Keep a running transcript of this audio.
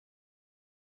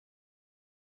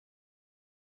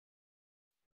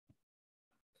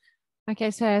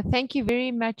Okay, so thank you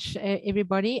very much,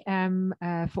 everybody,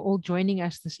 for all joining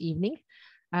us this evening.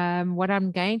 What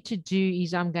I'm going to do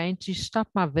is I'm going to stop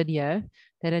my video,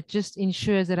 that it just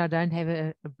ensures that I don't have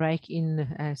a break in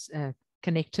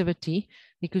connectivity,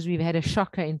 because we've had a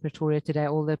shocker in Pretoria today.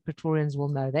 All the Pretorians will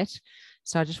know that.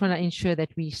 So I just want to ensure that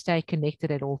we stay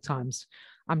connected at all times.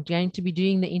 I'm going to be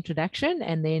doing the introduction,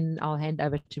 and then I'll hand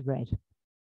over to Brad.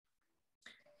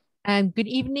 Good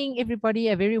evening, everybody.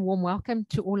 A very warm welcome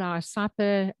to all our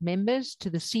ASAIPA members to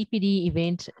the CPD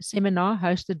event seminar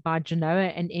hosted by Genoa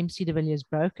and MC Villiers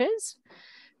Brokers.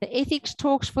 The ethics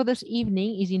talks for this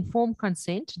evening is informed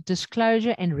consent,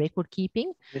 disclosure and record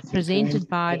keeping, presented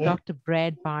by Dr.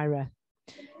 Brad Byra.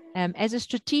 As a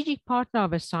strategic partner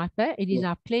of ASAIPA, it is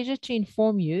our pleasure to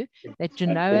inform you that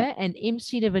Genoa and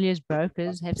MC Villiers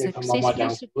Brokers have successfully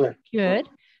secured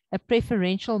a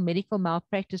preferential medical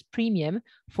malpractice premium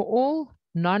for all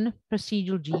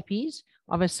non-procedural GPs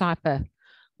of ASAIPA.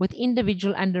 With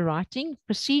individual underwriting,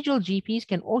 procedural GPs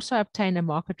can also obtain a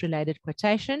market-related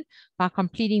quotation by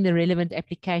completing the relevant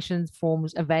application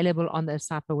forms available on the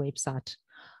ASAIPA website.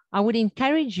 I would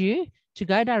encourage you to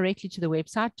go directly to the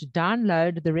website to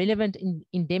download the relevant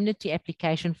indemnity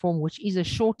application form, which is a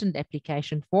shortened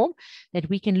application form that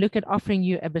we can look at offering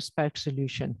you a bespoke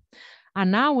solution. I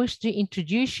now wish to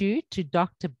introduce you to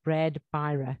Dr. Brad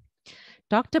Byra.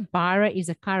 Dr. Byra is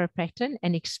a chiropractor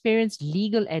and experienced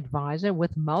legal advisor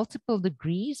with multiple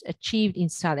degrees achieved in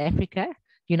South Africa,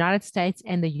 United States,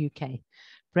 and the UK.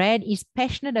 Brad is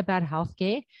passionate about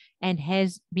healthcare and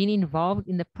has been involved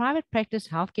in the private practice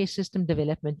healthcare system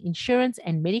development, insurance,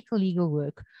 and medical legal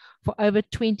work for over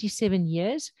 27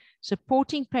 years,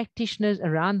 supporting practitioners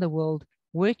around the world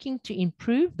working to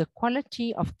improve the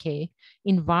quality of care,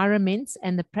 environments,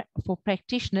 and for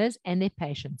practitioners and their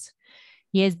patients.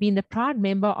 He has been the proud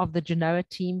member of the Genoa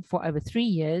team for over 3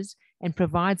 years and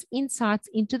provides insights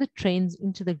into the trends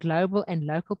into the global and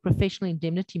local professional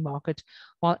indemnity market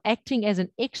while acting as an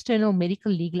external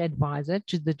medical legal advisor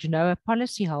to the Genoa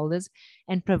policyholders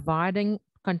and providing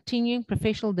continuing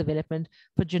professional development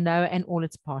for Genoa and all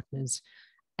its partners.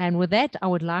 And with that, I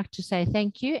would like to say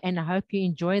thank you, and I hope you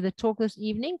enjoy the talk this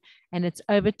evening. And it's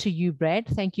over to you, Brad.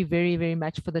 Thank you very, very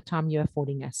much for the time you're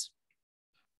affording us.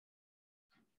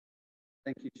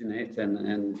 Thank you, Jeanette,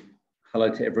 and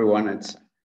hello to everyone. It's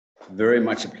very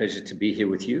much a pleasure to be here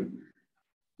with you.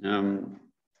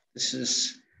 This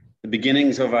is the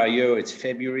beginnings of our year. It's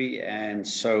February, and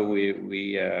so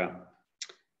we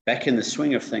back in the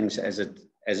swing of things, as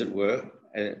it were,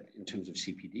 in terms of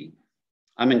CPD.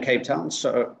 I'm in Cape Town,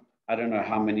 so I don't know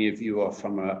how many of you are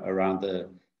from around the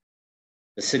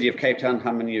city of Cape Town,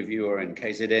 how many of you are in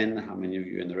KZN, how many of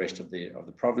you in the rest of the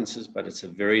provinces, but it's a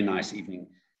very nice evening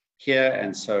here,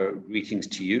 and so greetings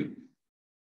to you.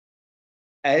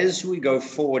 As we go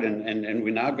forward, and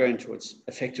we're now going towards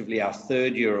effectively our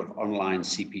 3rd year of online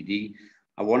CPD,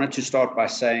 I wanted to start by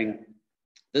saying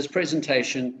this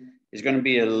presentation is going to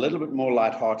be a little bit more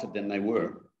lighthearted than they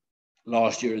were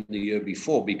last year and the year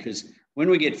before, because when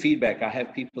we get feedback, I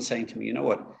have people saying to me, you know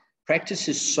what, practice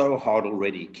is so hard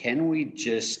already. Can we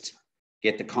just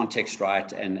get the context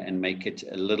right and make it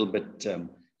a little bit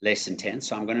less intense?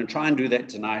 So I'm going to try and do that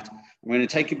tonight. I'm going to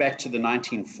take you back to the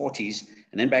 1940s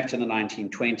and then back to the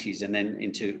 1920s and then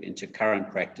into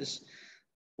current practice.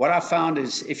 What I found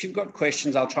is if you've got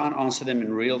questions, I'll try and answer them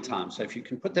in real time. So if you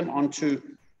can put them onto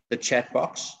the chat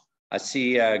box. I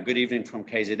see good evening from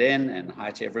KZN and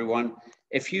hi to everyone.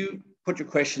 If you put your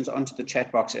questions onto the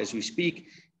chat box as we speak,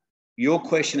 your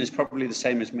question is probably the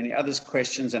same as many others'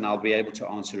 questions, and I'll be able to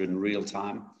answer it in real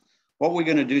time. What we're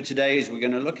going to do today is we're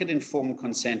going to look at informed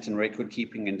consent and record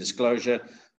keeping and disclosure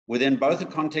within both the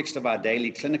context of our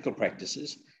daily clinical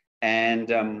practices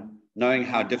and knowing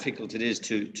how difficult it is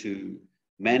to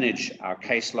manage our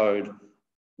caseload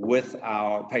with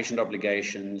our patient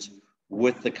obligations,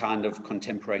 with the kind of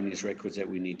contemporaneous records that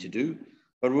we need to do.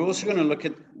 But we're also going to look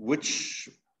at which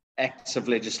acts of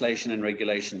legislation and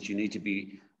regulations you need to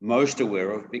be most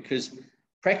aware of, because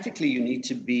practically you need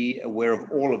to be aware of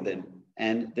all of them.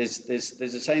 And there's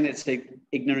a saying that says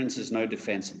ignorance is no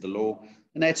defense of the law,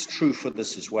 and that's true for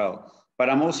this as well. But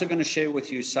I'm also going to share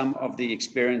with you some of the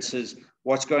experiences,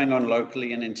 what's going on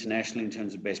locally and internationally in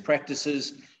terms of best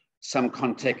practices, some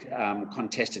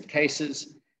contested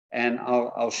cases, and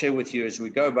I'll share with you as we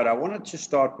go. But I wanted to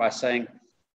start by saying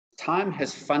time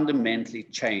has fundamentally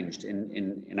changed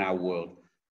in our world.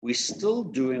 We're still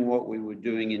doing what we were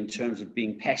doing in terms of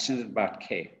being passionate about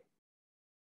care,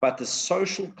 but the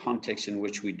social context in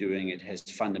which we're doing it has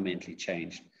fundamentally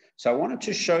changed. So I wanted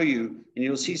to show you, and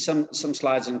you'll see some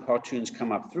slides and cartoons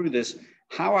come up through this,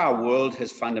 how our world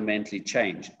has fundamentally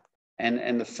changed.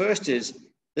 And the first is,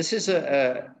 this is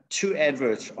two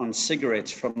adverts on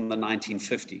cigarettes from the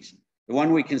 1950s. The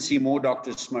one we can see more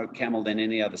doctors smoke Camel than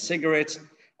any other cigarettes.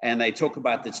 And they talk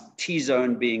about this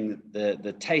T-zone being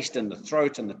the taste and the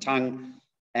throat and the tongue.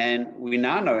 And we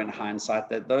now know in hindsight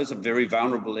that those are very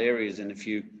vulnerable areas. And if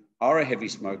you are a heavy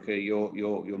smoker,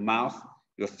 your mouth,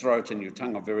 your throat, and your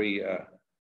tongue are very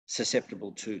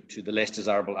susceptible to the less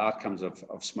desirable outcomes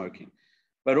of smoking.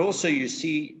 But also you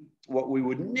see what we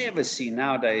would never see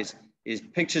nowadays is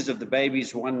pictures of the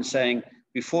babies, one saying,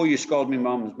 before you scold me,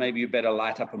 mom, maybe you better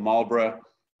light up a Marlboro.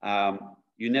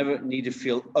 You never need to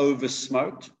feel over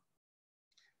smoked.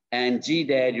 And gee,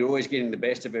 dad, you're always getting the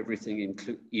best of everything,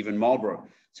 even Marlboro.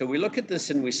 So we look at this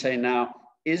and we say now,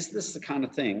 is this the kind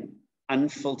of thing,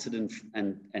 unfiltered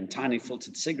and tiny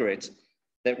filtered cigarettes,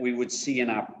 that we would see in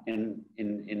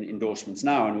endorsements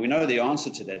now? And we know the answer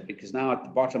to that, because now at the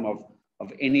bottom of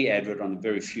any advert, on the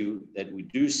very few that we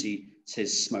do see,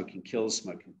 says smoking kills,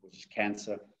 smoking causes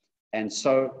cancer. And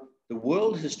so the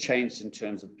world has changed in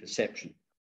terms of perception.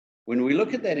 When we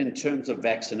look at that in terms of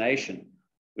vaccination,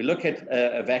 we look at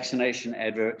a vaccination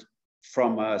advert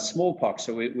from smallpox.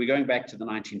 So we're going back to the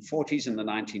 1940s and the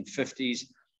 1950s,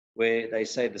 where they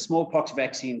say the smallpox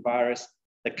vaccine virus,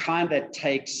 the kind that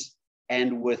takes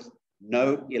and with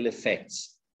no ill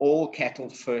effects. All cattle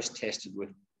first tested with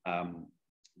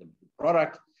the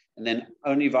product, and then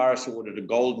only virus awarded a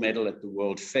gold medal at the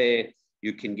World Fair.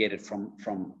 You can get it from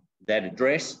that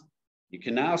address. You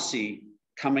can now see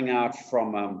coming out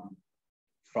from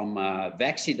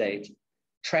Vaccidate,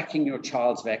 tracking your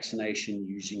child's vaccination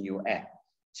using your app.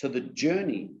 So the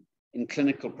journey in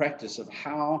clinical practice of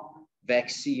how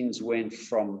vaccines went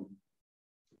from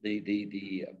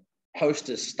the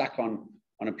posters stuck on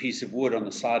a piece of wood on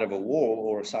the side of a wall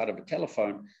or a side of a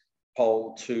telephone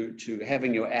pole to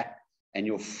having your app and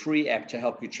your free app to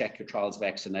help you check your child's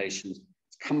vaccinations.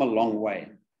 It's come a long way,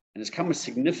 and it's come a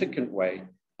significant way.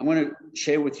 I'm going to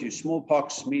share with you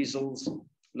smallpox, measles,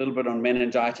 a little bit on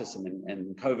meningitis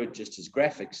and COVID, just as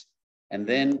graphics. And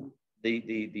then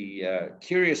the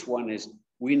curious one is,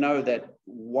 we know that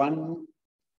one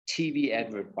TV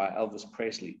advert by Elvis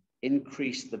Presley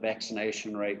increased the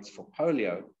vaccination rates for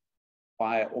polio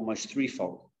by almost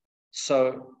threefold.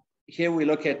 So here we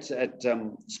look at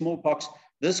smallpox.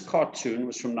 This cartoon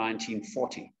was from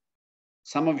 1940.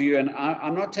 Some of you, and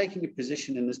I'm not taking a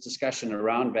position in this discussion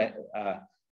around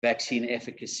vaccine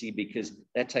efficacy, because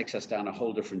that takes us down a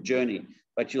whole different journey.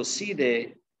 But you'll see there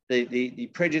the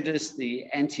prejudice, the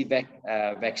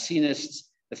anti-vaccinists,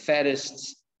 the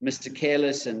faddists, Mr.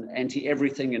 Careless and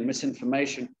anti-everything and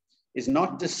misinformation is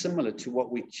not dissimilar to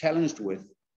what we challenged with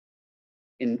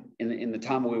in the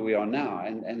time where we are now.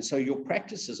 And so your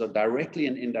practices are directly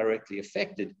and indirectly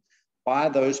affected by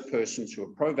those persons who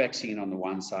are pro-vaccine on the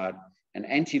one side and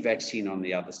anti-vaccine on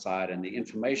the other side, and the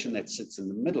information that sits in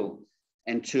the middle.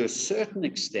 And to a certain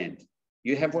extent,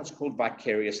 you have what's called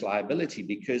vicarious liability,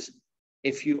 because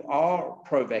if you are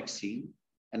pro-vaccine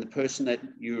and the person that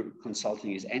you're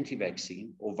consulting is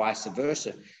anti-vaccine, or vice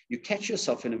versa, you catch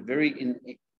yourself in a very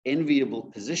enviable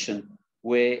position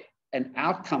where an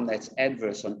outcome that's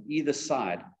adverse on either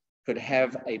side could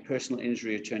have a personal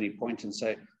injury attorney point and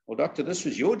say, well, doctor, this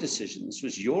was your decision, this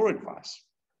was your advice.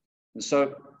 And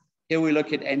so here we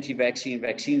look at anti-vaccine,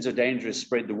 vaccines are dangerous,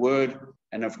 spread the word.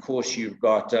 And of course, you've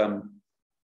got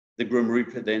the Grim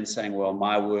Reaper then saying, well,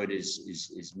 my word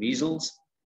is measles.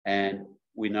 And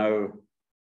we know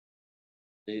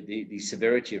the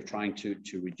severity of trying to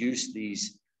reduce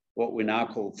these, what we now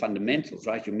call fundamentals,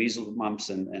 right? Your measles, mumps,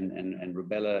 and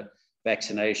rubella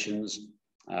vaccinations,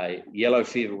 yellow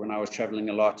fever. When I was traveling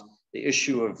a lot, the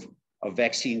issue of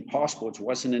vaccine passports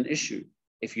wasn't an issue.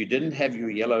 If you didn't have your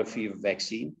yellow fever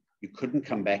vaccine, you couldn't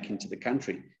come back into the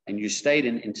country, and you stayed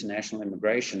in international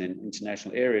immigration in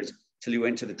international areas till you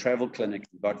went to the travel clinic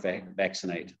and got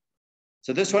vaccinated.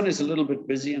 So this one is a little bit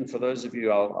busy, and for those of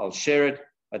you, I'll share it.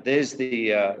 But there's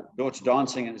the daughter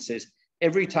dancing, and it says,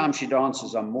 every time she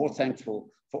dances, I'm more thankful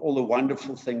for all the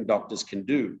wonderful thing doctors can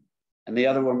do. And the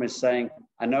other woman is saying,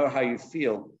 I know how you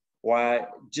feel. Why,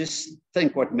 just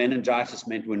think what meningitis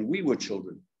meant when we were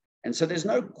children. And so there's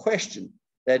no question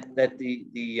that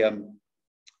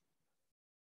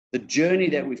the journey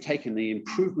that we've taken, the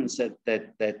improvements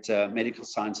that medical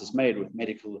science has made with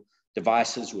medical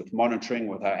devices, with monitoring,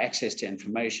 with our access to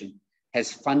information,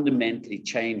 has fundamentally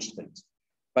changed things.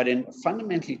 But in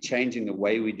fundamentally changing the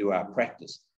way we do our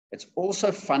practice, it's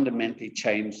also fundamentally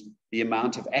changed the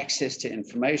amount of access to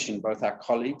information both our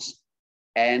colleagues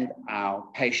and our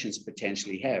patients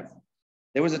potentially have.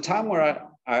 There was a time where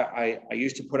I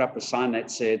used to put up a sign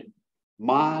that said,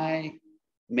 my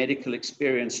medical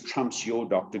experience trumps your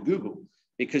Dr. Google,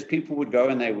 because people would go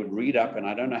and they would read up, and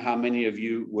I don't know how many of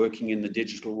you working in the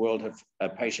digital world have a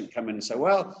patient come in and say,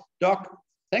 well, doc,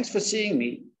 thanks for seeing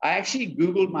me. I actually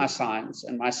Googled my signs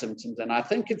and my symptoms, and I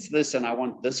think it's this, and I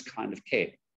want this kind of care.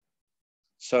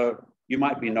 So you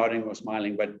might be nodding or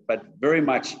smiling, but very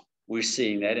much we're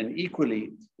seeing that. And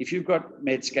equally, if you've got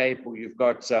Medscape or you've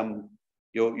got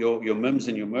your MIMS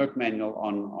and your Merck manual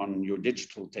on your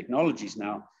digital technologies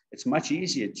now, it's much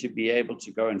easier to be able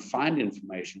to go and find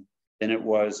information than it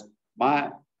was. My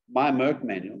Merck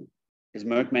manual is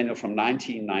Merck manual from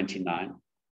 1999.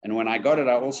 And when I got it,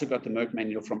 I also got the Merck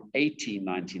manual from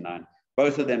 1899.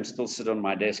 Both of them still sit on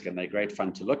my desk and they're great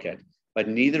fun to look at, but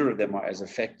neither of them are as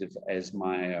effective as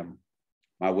my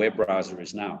web browser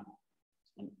is now.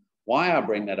 And why I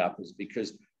bring that up is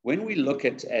because when we look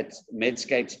at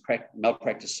Medscape's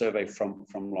malpractice survey from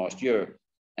last year,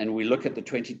 and we look at the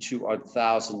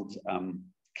 22,000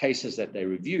 cases that they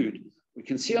reviewed, we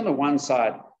can see on the one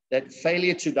side that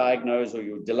failure to diagnose, or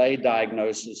your delayed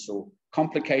diagnosis, or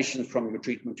complications from your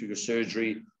treatment to your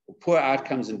surgery, or poor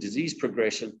outcomes and disease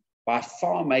progression by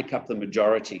far make up the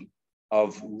majority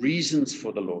of reasons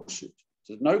for the lawsuit.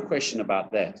 So there's no question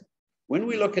about that. When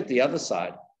we look at the other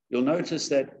side, you'll notice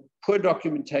that poor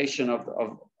documentation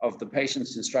of the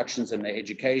patient's instructions and their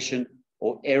education,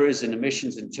 or errors and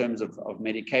omissions in terms of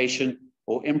medication,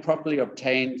 or improperly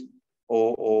obtained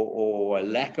or a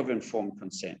lack of informed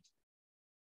consent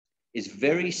is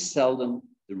very seldom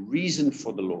the reason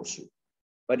for the lawsuit.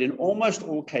 But in almost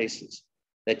all cases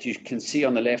that you can see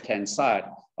on the left-hand side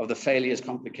of the failures,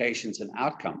 complications, and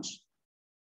outcomes,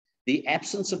 the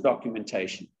absence of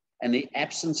documentation and the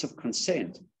absence of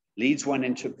consent leads one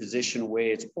into a position where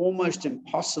it's almost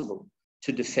impossible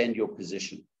to defend your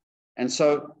position. And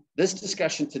so this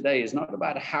discussion today is not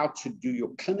about how to do your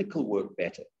clinical work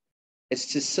better.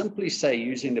 It's to simply say,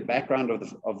 using the background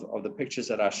of the pictures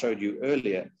that I showed you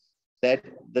earlier, that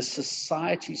the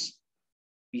society's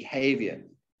behavior,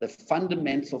 the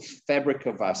fundamental fabric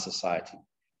of our society,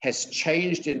 has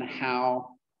changed in how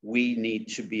we need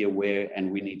to be aware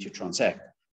and we need to transact.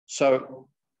 So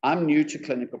I'm new to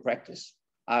clinical practice.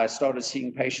 I started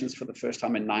seeing patients for the first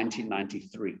time in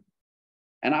 1993.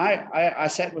 And I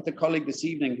sat with a colleague this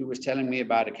evening who was telling me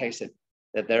about a case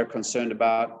that they're concerned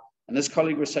about. And this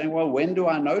colleague was saying, well, when do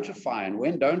I notify and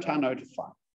when don't I notify?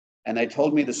 And they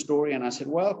told me the story. And I said,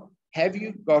 well, have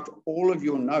you got all of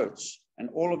your notes and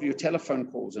all of your telephone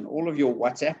calls and all of your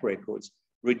WhatsApp records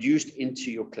reduced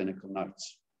into your clinical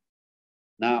notes?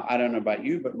 Now, I don't know about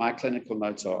you, but my clinical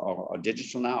notes are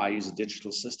digital now. I use a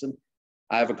digital system.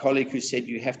 I have a colleague who said,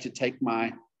 you have to take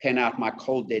my pen out my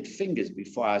cold, dead fingers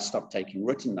before I stop taking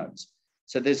written notes.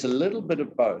 So there's a little bit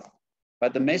of both.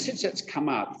 But the message that's come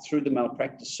out through the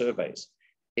malpractice surveys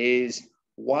is,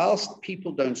 whilst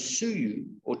people don't sue you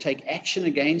or take action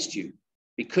against you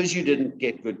because you didn't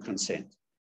get good consent,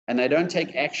 and they don't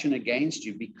take action against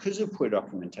you because of poor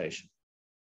documentation,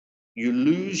 you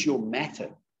lose your matter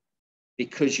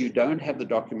because you don't have the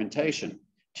documentation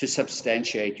to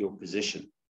substantiate your position.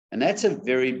 And that's a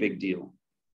very big deal.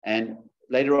 And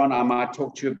later on, I might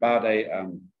talk to you about a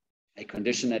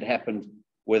condition that happened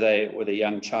with a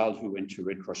young child who went to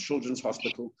Red Cross Children's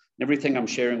Hospital. And everything I'm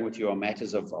sharing with you are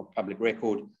matters of public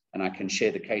record, and I can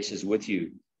share the cases with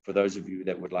you for those of you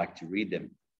that would like to read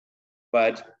them.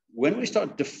 But when we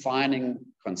start defining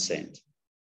consent,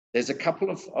 there's a couple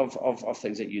of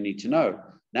things that you need to know.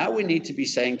 Now we need to be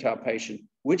saying to our patient,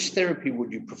 which therapy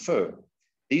would you prefer?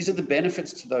 These are the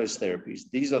benefits to those therapies.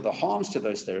 These are the harms to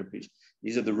those therapies.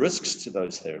 These are the risks to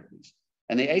those therapies.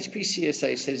 And the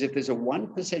HPCSA says if there's a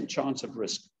 1% chance of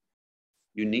risk,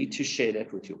 you need to share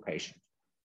that with your patient.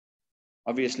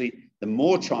 Obviously, the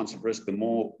more chance of risk, the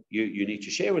more you need to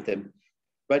share with them.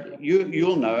 But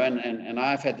you'll know, and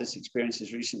I've had this experience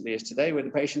as recently as today, where the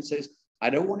patient says, I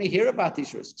don't want to hear about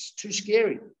these risks. Too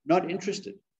scary, not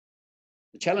interested.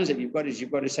 The challenge that you've got is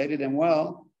you've got to say to them,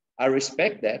 well, I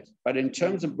respect that, but in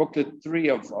terms of booklet 3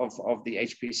 of the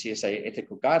HPCSA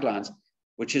ethical guidelines,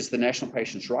 which is the National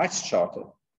Patients' Rights Charter,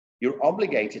 you're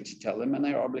obligated to tell them and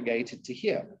they're obligated to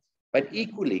hear. But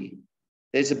equally,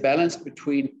 there's a balance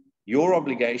between your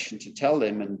obligation to tell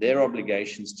them and their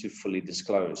obligations to fully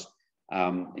disclose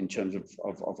in terms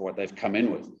of what they've come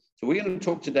in with. So we're going to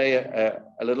talk today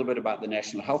a little bit about the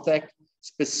National Health Act,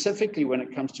 specifically when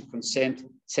it comes to consent,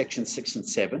 Section 6 and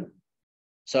 7.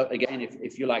 So again,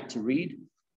 if you like to read,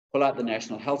 pull out the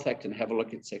National Health Act and have a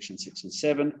look at Section 6 and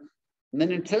 7. And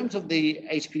then in terms of the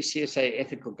HPCSA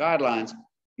ethical guidelines,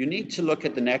 you need to look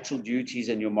at the natural duties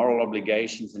and your moral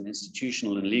obligations and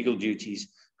institutional and legal duties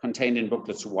contained in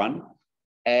booklets 1,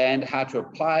 and how to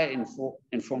apply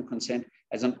informed consent,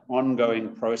 as an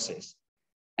ongoing process.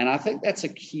 And I think that's a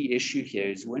key issue here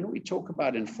is when we talk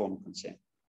about informed consent,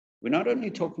 we're not only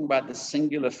talking about the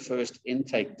singular first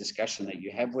intake discussion that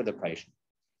you have with a patient.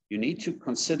 You need to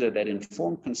consider that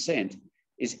informed consent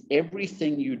is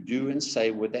everything you do and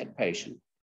say with that patient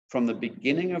from the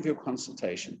beginning of your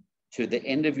consultation to the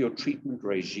end of your treatment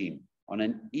regime on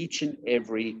an each and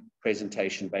every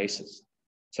presentation basis.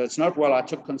 So it's not, well, I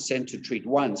took consent to treat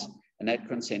once and that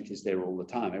consent is there all the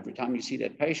time. Every time you see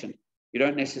that patient, you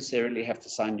don't necessarily have to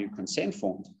sign new consent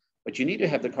forms, but you need to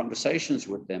have the conversations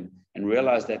with them and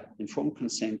realize that informed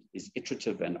consent is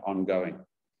iterative and ongoing.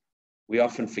 We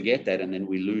often forget that and then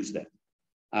we lose that.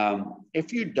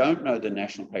 If you don't know the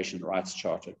National Patient Rights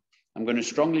Charter, I'm going to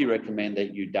strongly recommend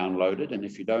that you download it. And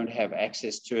if you don't have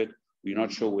access to it, you're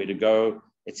not sure where to go,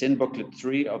 it's in booklet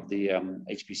 3 of the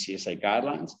HPCSA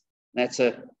guidelines. That's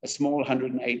a small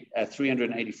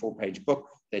 384-page book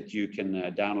that you can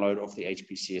download off the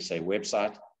HPCSA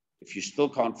website. If you still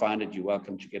can't find it, you're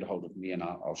welcome to get a hold of me and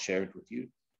I'll share it with you.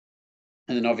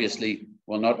 And then obviously,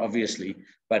 well, not obviously,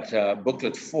 but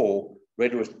booklet 4,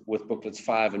 read with booklets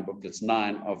 5 and booklets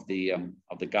 9 of the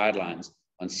guidelines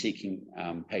on seeking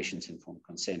patients' informed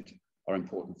consent are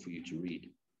important for you to read.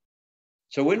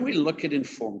 So when we look at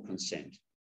informed consent,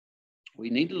 we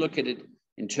need to look at it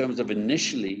in terms of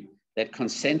initially that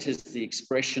consent is the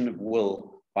expression of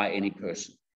will by any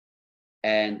person.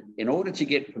 And in order to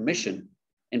get permission,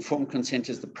 informed consent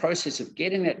is the process of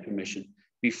getting that permission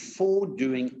before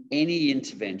doing any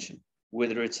intervention,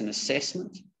 whether it's an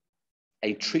assessment,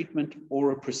 a treatment,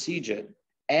 or a procedure.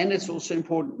 And it's also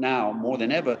important now more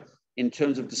than ever in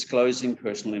terms of disclosing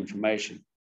personal information.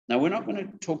 Now, we're not going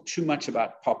to talk too much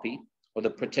about POPI or the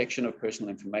Protection of Personal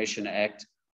Information Act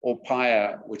or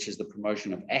PIA, which is the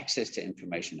Promotion of Access to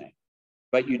Information Act.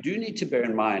 But you do need to bear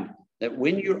in mind that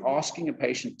when you're asking a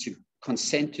patient to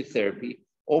consent to therapy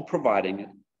or providing it,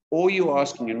 or you're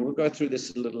asking, and we'll go through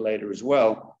this a little later as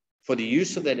well, for the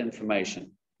use of that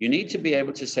information, you need to be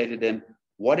able to say to them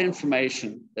what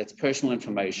information, that's personal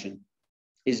information,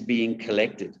 is being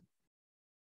collected.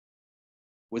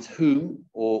 With whom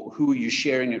or who are you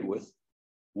sharing it with?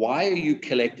 Why are you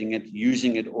collecting it,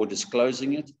 using it, or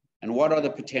disclosing it? And what are the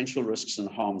potential risks and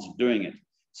harms of doing it?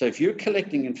 So if you're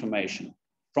collecting information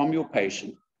from your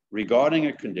patient regarding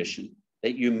a condition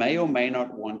that you may or may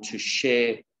not want to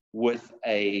share with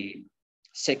a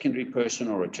secondary person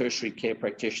or a tertiary care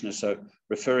practitioner, so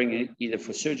referring it either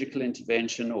for surgical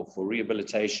intervention or for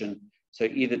rehabilitation, so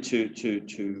either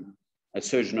to a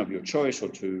surgeon of your choice or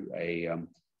to a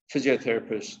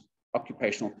physiotherapist,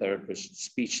 occupational therapist,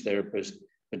 speech therapist,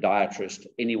 podiatrist,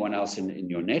 anyone else in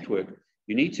your network,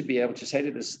 you need to be able to say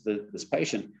to this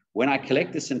patient, when I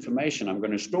collect this information, I'm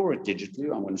going to store it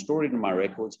digitally, I'm going to store it in my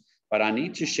records, but I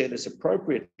need to share this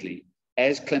appropriately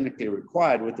as clinically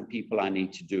required with the people I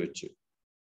need to do it to.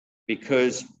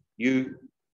 Because you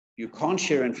can't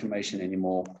share information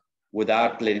anymore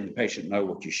without letting the patient know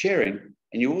what you're sharing,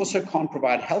 and you also can't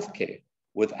provide healthcare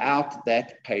without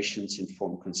that patient's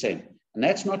informed consent. And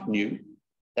that's not new.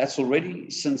 That's already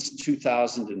since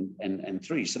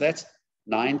 2003. So that's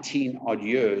 19 odd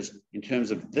years in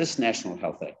terms of this National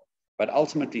Health Act. But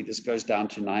ultimately, this goes down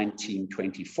to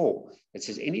 1924. It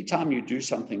says anytime you do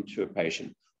something to a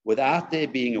patient without their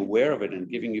being aware of it and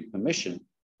giving you permission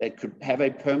that could have a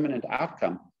permanent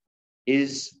outcome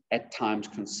is at times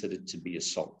considered to be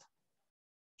assault.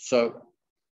 So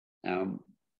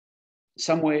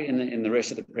somewhere in the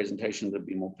rest of the presentation, there'll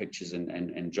be more pictures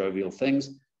and jovial things.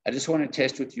 I just want to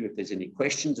test with you if there's any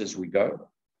questions as we go,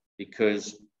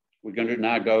 because we're going to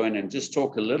now go in and just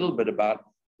talk a little bit about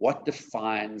what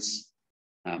defines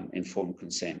informed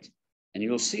consent. And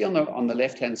you'll see on the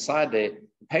left-hand side there,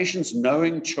 the patient's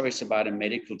knowing choice about a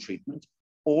medical treatment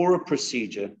or a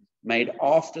procedure made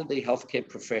after the healthcare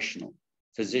professional,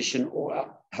 physician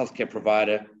or healthcare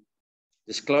provider,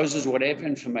 discloses whatever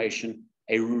information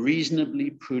a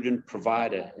reasonably prudent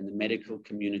provider in the medical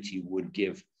community would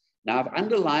give. Now, I've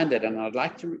underlined that, and I'd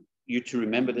like you to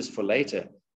remember this for later,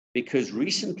 because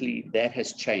recently that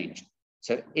has changed.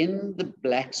 So in the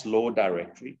Black's Law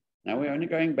Directory, now we're only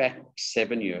going back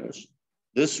 7 years,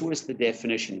 this was the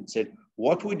definition. It said,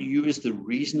 what would you as the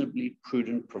reasonably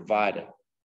prudent provider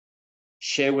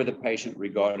share with a patient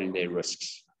regarding their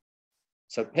risks?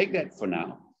 So peg that for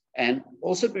now. And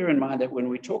also bear in mind that when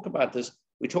we talk about this,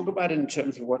 we talk about it in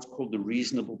terms of what's called the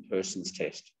reasonable persons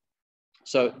test.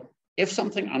 So if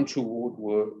something untoward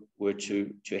were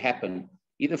to happen,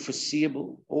 either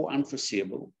foreseeable or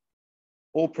unforeseeable,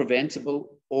 or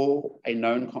preventable or a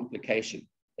known complication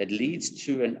that leads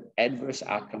to an adverse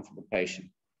outcome for the patient,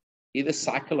 either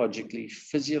psychologically,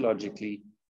 physiologically,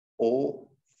 or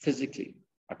physically,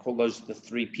 I call those the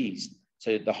 3 Ps.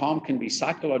 So the harm can be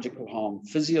psychological harm,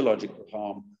 physiological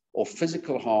harm, or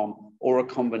physical harm, or a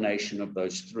combination of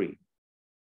those 3.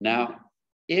 Now,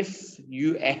 if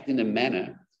you act in a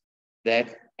manner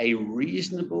that a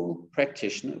reasonable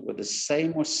practitioner with the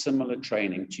same or similar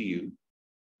training to you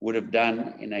would have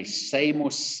done in a same or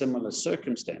similar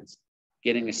circumstance,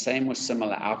 getting a same or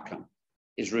similar outcome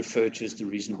is referred to as the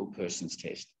reasonable person's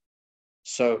test.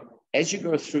 So as you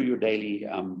go through your daily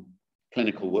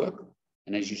clinical work,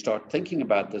 and as you start thinking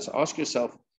about this, ask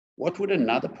yourself, what would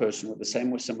another person with the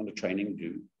same or similar training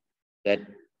do that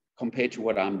compared to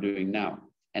what I'm doing now?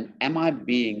 And am I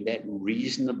being that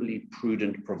reasonably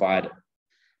prudent provider?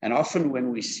 And often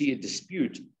when we see a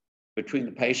dispute between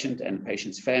the patient and the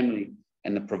patient's family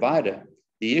and the provider,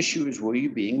 the issue is, were you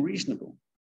being reasonable?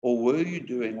 Or were you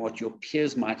doing what your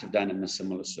peers might have done in a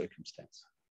similar circumstance?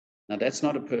 Now, that's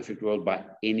not a perfect world by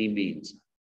any means,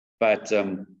 but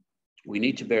we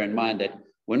need to bear in mind that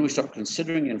when we start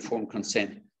considering informed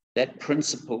consent, that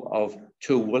principle of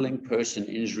to a willing person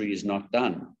injury is not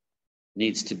done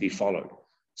needs to be followed.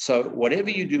 So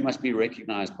whatever you do must be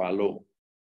recognized by law.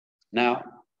 Now,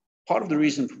 part of the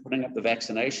reason for putting up the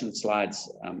vaccination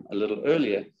slides a little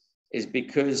earlier is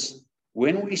because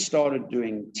when we started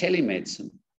doing telemedicine,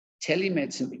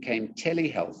 telemedicine became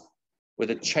telehealth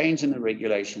with a change in the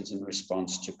regulations in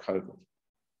response to COVID.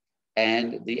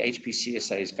 And the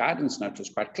HPCSA's guidance note was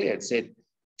quite clear. It said,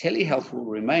 telehealth will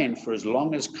remain for as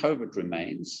long as COVID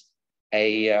remains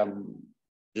a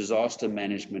disaster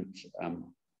management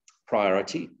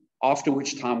priority, after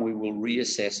which time we will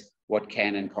reassess what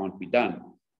can and can't be done.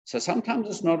 So sometimes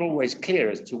it's not always clear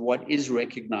as to what is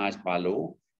recognized by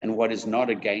law and what is not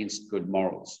against good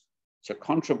morals. So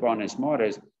contra bonos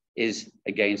mores is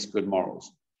against good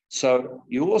morals. So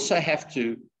you also have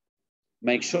to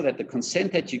make sure that the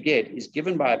consent that you get is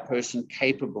given by a person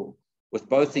capable with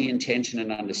both the intention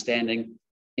and understanding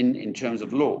in terms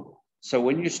of law. So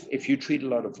if you treat a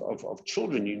lot of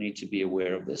children, you need to be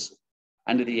aware of this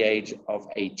under the age of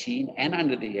 18 and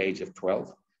under the age of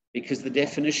 12, because the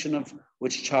definition of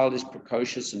which child is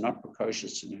precocious and not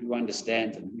precocious and who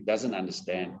understands and who doesn't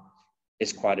understand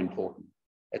is quite important.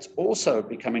 It's also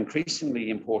become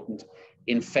increasingly important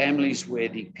in families where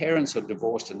the parents are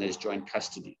divorced and there's joint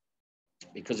custody,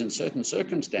 because in certain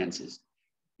circumstances,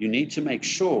 you need to make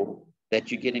sure that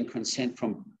you're getting consent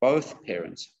from both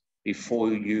parents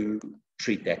before you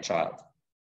treat that child.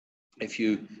 If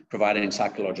you're providing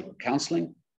psychological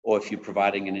counseling or if you're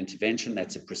providing an intervention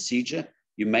that's a procedure,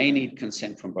 you may need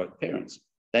consent from both parents.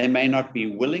 They may not be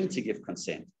willing to give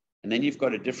consent. And then you've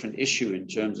got a different issue in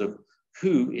terms of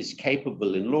who is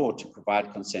capable in law to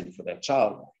provide consent for that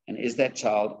child. And is that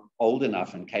child old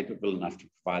enough and capable enough to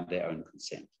provide their own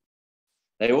consent?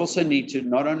 They also need to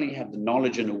not only have the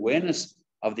knowledge and awareness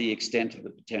of the extent of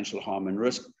the potential harm and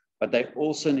risk, but they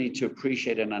also need to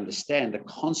appreciate and understand the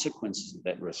consequences of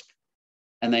that risk.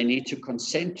 And they need to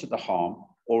consent to the harm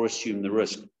or assume the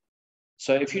risk.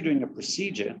 So if you're doing a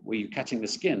procedure where you're cutting the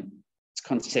skin, it's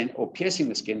consent, or piercing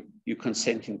the skin, you're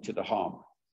consenting to the harm.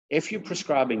 If you're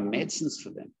prescribing medicines for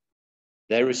them,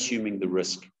 they're assuming the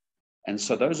risk. And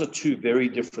so those are two very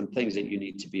different things that you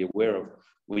need to be aware of.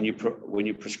 When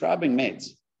you're prescribing meds,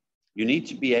 you need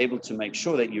to be able to make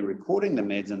sure that you're recording the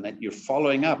meds and that you're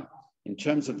following up in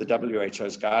terms of the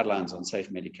WHO's guidelines on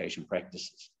safe medication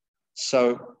practices.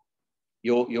 So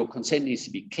your consent needs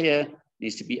to be clear,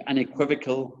 needs to be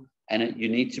unequivocal, and you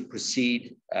need to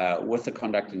proceed with the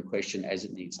conduct in question as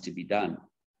it needs to be done.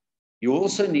 You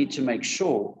also need to make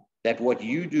sure that what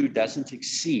you do doesn't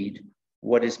exceed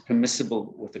what is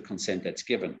permissible with the consent that's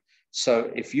given.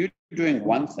 So if you're doing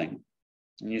one thing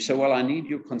and you say, well, I need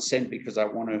your consent because I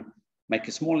want to make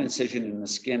a small incision in the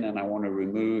skin and I want to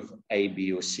remove A,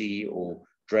 B, or C, or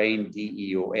drain D,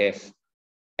 E, or F,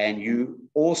 and you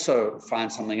also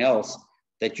find something else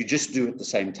that you just do at the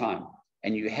same time,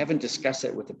 and you haven't discussed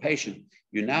that with the patient,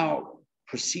 you're now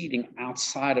proceeding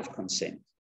outside of consent.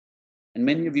 And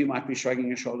many of you might be shrugging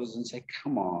your shoulders and say,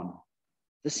 come on,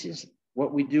 this is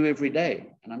what we do every day.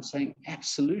 And I'm saying,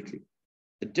 absolutely.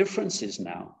 The difference is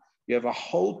now you have a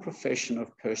whole profession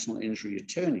of personal injury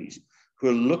attorneys who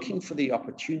are looking for the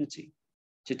opportunity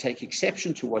to take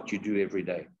exception to what you do every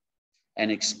day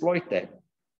and exploit that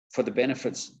for the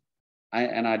benefits.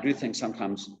 And I do think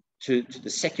sometimes to the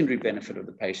secondary benefit of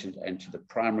the patient and to the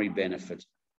primary benefit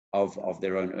of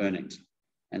their own earnings.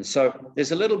 And so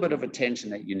there's a little bit of a tension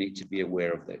that you need to be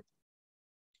aware of there.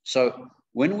 So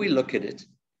when we look at it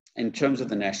in terms of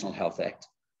the National Health Act,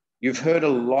 you've heard a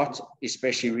lot,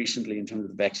 especially recently in terms of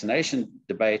the vaccination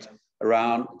debate,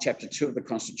 around Chapter 2 of the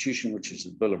Constitution, which is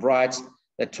the Bill of Rights,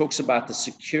 that talks about the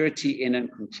security in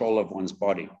and control of one's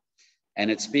body.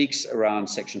 And it speaks around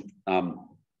section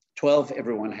 12,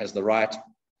 everyone has the right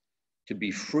to be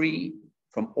free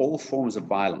from all forms of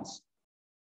violence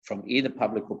from either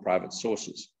public or private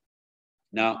sources.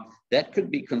 Now, that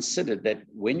could be considered that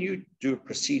when you do a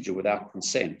procedure without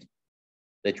consent,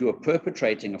 that you are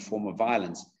perpetrating a form of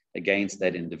violence against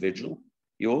that individual.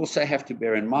 You also have to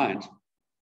bear in mind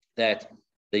that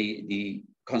the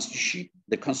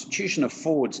Constitution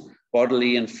affords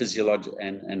bodily and physiological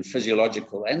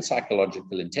and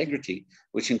psychological integrity,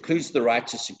 which includes the right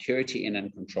to security in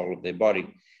and control of their body.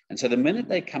 And so the minute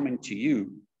they come into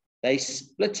you, they're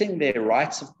splitting their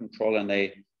rights of control and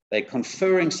they're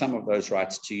conferring some of those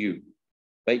rights to you.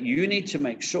 But you need to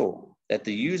make sure that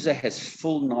the user has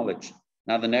full knowledge.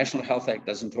 Now, the National Health Act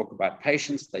doesn't talk about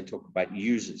patients, they talk about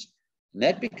users. And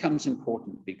that becomes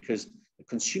important because the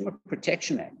Consumer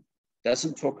Protection Act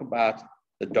doesn't talk about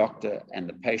the doctor and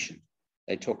the patient.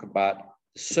 They talk about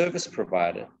the service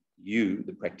provider, you,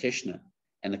 the practitioner,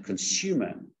 and the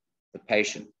consumer, the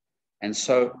patient. And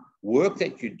so work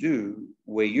that you do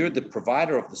where you're the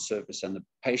provider of the service and the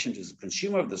patient is the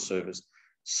consumer of the service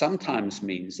sometimes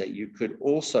means that you could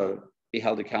also be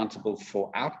held accountable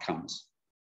for outcomes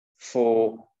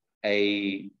for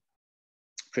a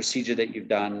procedure that you've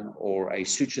done or a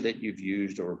suture that you've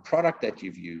used or a product that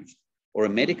you've used or a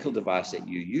medical device that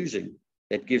you're using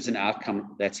that gives an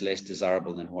outcome that's less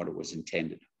desirable than what it was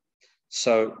intended.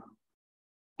 So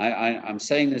I'm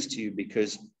saying this to you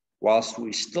because whilst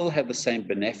we still have the same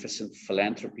beneficent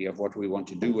philanthropy of what we want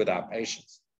to do with our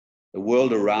patients, the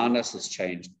world around us has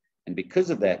changed. And because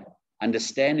of that,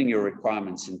 understanding your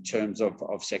requirements in terms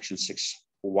of section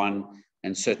 6.1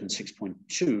 and certain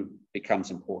 6.2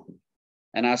 becomes important.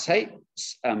 And I say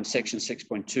section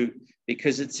 6.2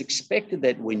 because it's expected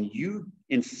that when you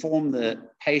inform the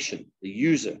patient, the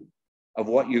user, of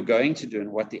what you're going to do and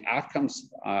what the outcomes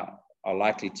are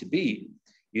likely to be,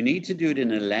 you need to do it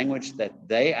in a language that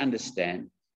they understand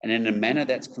and in a manner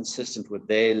that's consistent with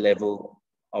their level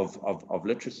of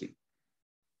literacy.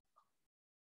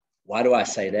 Why do I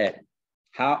say that?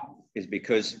 How is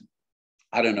because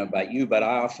I don't know about you, but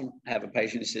I often have a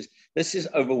patient who says, this is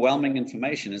overwhelming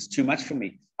information. It's too much for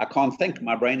me. I can't think.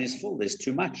 My brain is full. There's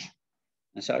too much.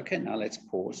 And so, okay, now let's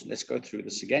pause. Let's go through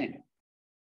this again.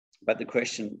 But the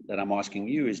question that I'm asking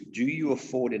you is, do you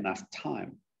afford enough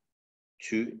time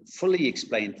to fully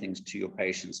explain things to your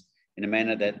patients in a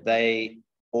manner that they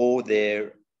or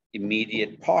their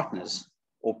immediate partners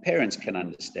or parents can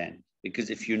understand? Because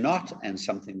if you're not, and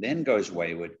something then goes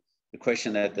wayward, the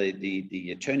question that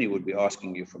the attorney would be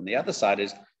asking you from the other side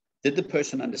is, did the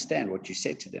person understand what you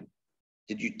said to them?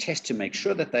 Did you test to make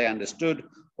sure that they understood,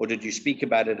 or did you speak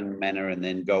about it in a manner and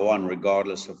then go on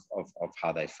regardless of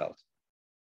how they felt?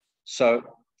 So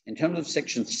in terms of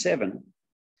section 7,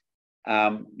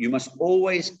 you must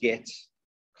always get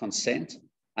consent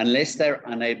unless they're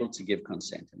unable to give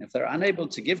consent. And if they're unable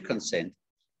to give consent,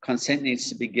 consent needs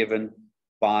to be given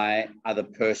by other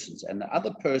persons. And the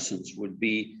other persons would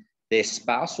be their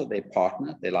spouse or their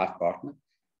partner, their life partner,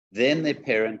 then their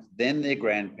parent, then their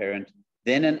grandparent,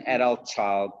 then an adult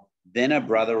child, then a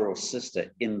brother or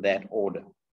sister in that order,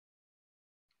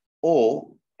 or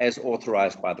as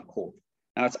authorized by the court.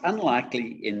 Now, it's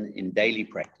unlikely in daily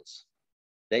practice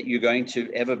that you're going to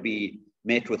ever be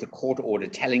met with a court order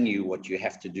telling you what you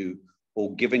have to do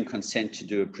or giving consent to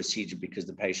do a procedure because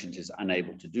the patient is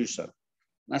unable to do so.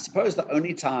 And I suppose the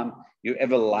only time you're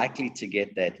ever likely to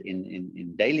get that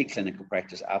in daily clinical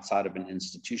practice outside of an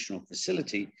institutional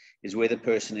facility is where the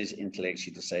person is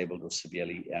intellectually disabled or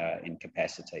severely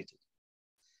incapacitated.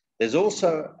 There's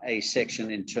also a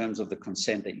section in terms of the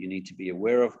consent that you need to be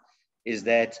aware of, is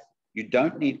that you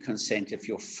don't need consent if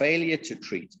your failure to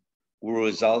treat will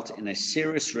result in a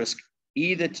serious risk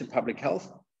either to public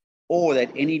health or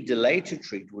that any delay to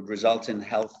treat would result in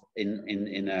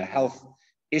a health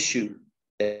issue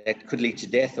that could lead to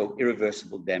death or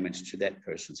irreversible damage to that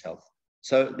person's health.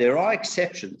 So there are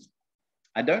exceptions.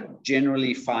 I don't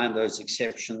generally find those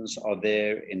exceptions are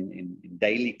there in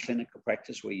daily clinical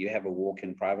practice where you have a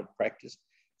walk-in private practice.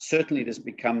 Certainly this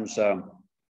becomes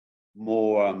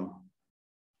more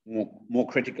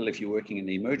critical if you're working in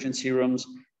the emergency rooms,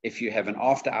 if you have an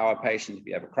after-hour patient, if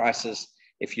you have a crisis,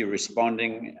 if you're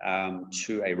responding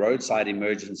to a roadside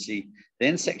emergency,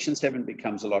 then Section 7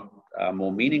 becomes a lot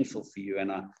more meaningful for you.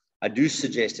 And I do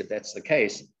suggest, if that's the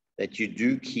case, that you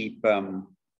do keep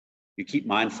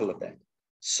mindful of that.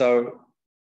 So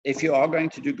if you are going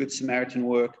to do Good Samaritan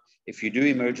work, if you do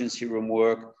emergency room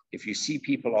work, if you see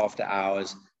people after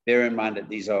hours, bear in mind that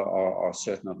these are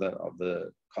certain of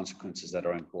the consequences that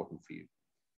are important for you.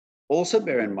 Also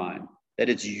bear in mind that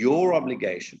it's your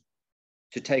obligation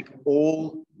to take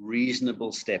all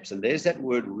reasonable steps. And there's that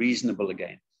word reasonable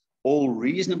again. All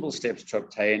reasonable steps to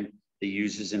obtain the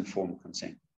user's informed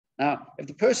consent. Now, if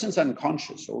the person's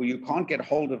unconscious or you can't get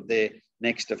hold of their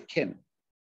next of kin,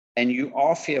 and you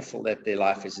are fearful that their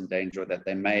life is in danger or that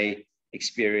they may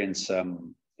experience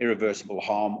irreversible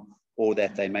harm or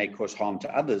that they may cause harm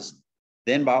to others,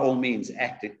 then by all means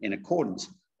act in accordance,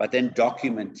 but then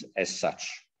document as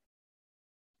such.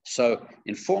 So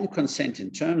informed consent in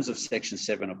terms of Section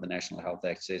 7 of the National Health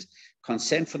Act says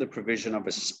consent for the provision of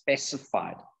a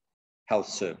specified health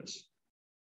service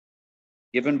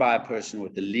given by a person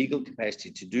with the legal capacity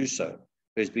to do so,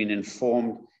 who has been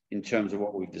informed in terms of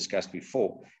what we've discussed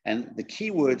before. And the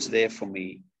key words there for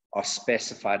me are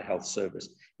specified health service.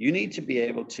 You need to be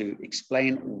able to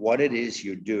explain what it is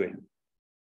you're doing.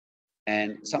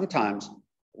 And sometimes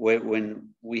when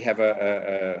we have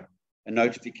a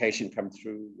notification come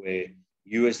through where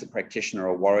you as the practitioner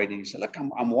are worried and you say, look,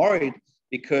 I'm worried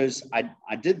because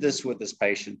I did this with this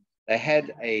patient. They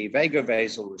had a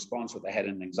vagovasal response, or they had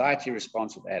an anxiety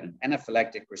response, or they had an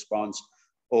anaphylactic response,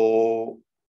 or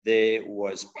there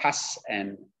was pus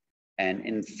and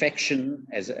infection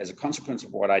as a consequence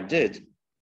of what I did.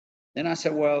 Then I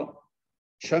said, well,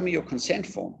 show me your consent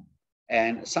form.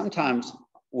 And sometimes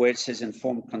where it says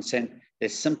informed consent,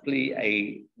 there's simply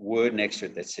a word next to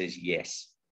it that says yes.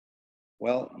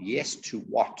 Well, yes to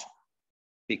what?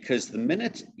 Because the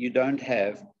minute you don't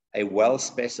have a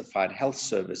well-specified health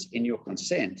service in your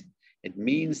consent, it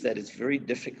means that it's very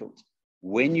difficult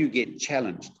when you get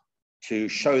challenged to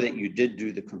show that you did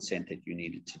do the consent that you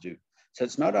needed to do. So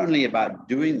it's not only about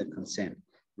doing the consent,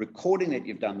 recording that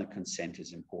you've done the consent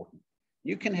is important.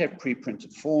 You can have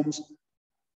pre-printed forms.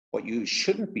 What you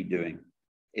shouldn't be doing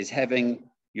is having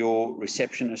your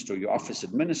receptionist or your office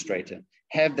administrator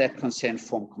have that consent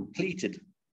form completed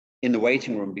in the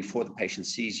waiting room before the patient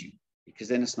sees you, because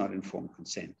then it's not informed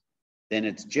consent. Then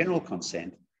it's general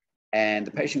consent, and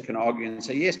the patient can argue and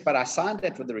say, yes, but I signed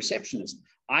that with the receptionist.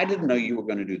 I didn't know you were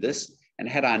going to do this, and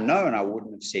had I known, I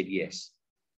wouldn't have said yes.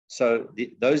 So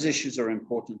those issues are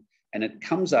important, and it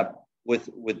comes up with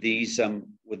these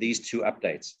two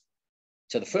updates.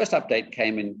 So the first update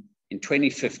came in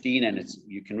 2015, and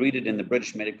you can read it in the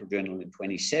British Medical Journal in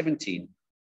 2017.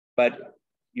 But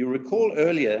you recall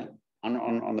earlier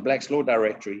on the Black's Law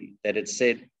Directory that it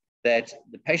said that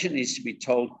the patient needs to be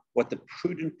told what the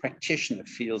prudent practitioner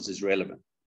feels is relevant.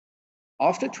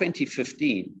 After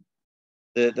 2015,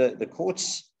 the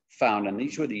courts found, and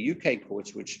these were the UK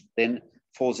courts, which then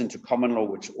falls into common law,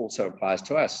 which also applies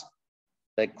to us,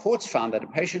 the courts found that a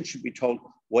patient should be told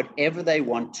whatever they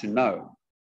want to know,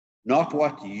 not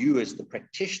what you as the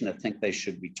practitioner think they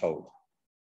should be told.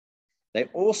 They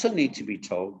also need to be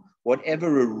told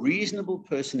whatever a reasonable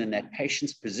person in that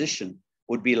patient's position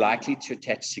would be likely to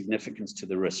attach significance to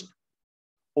the risk,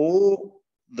 or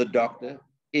the doctor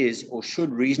is or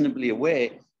should reasonably aware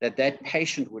that that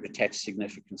patient would attach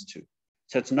significance to.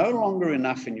 So it's no longer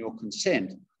enough in your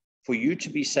consent for you to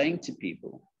be saying to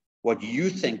people what you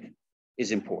think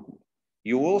is important.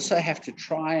 You also have to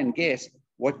try and guess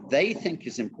what they think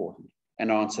is important and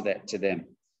answer that to them.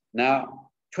 Now,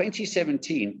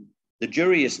 2017, the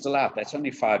jury is still out. That's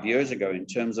only 5 years ago in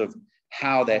terms of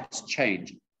how that's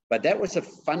changed. But that was a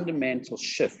fundamental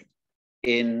shift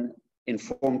in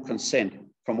informed consent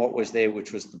from what was there,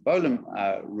 which was the Bolam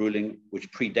ruling,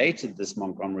 which predated this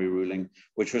Montgomery ruling,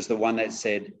 which was the one that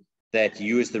said that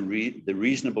you as the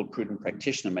reasonable, prudent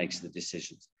practitioner makes the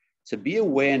decisions. So be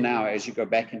aware now as you go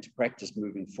back into practice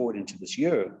moving forward into this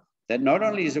year, that not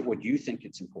only is it what you think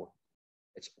it's important,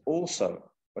 it's also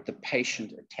what the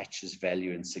patient attaches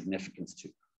value and significance to.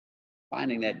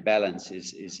 Finding that balance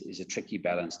is a tricky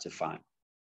balance to find.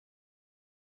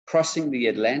 Crossing the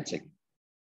Atlantic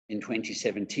in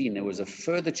 2017, there was a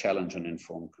further challenge on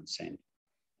informed consent.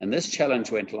 And this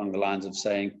challenge went along the lines of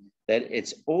saying that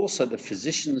it's also the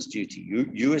physician's duty,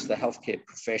 you as the healthcare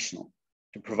professional,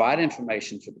 to provide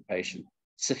information to the patient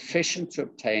sufficient to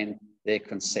obtain their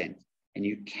consent. And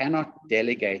you cannot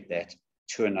delegate that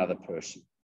to another person.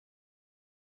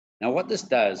 Now, what this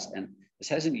does, and this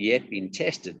hasn't yet been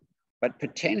tested, but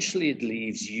potentially it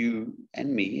leaves you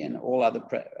and me and all other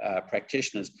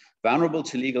practitioners vulnerable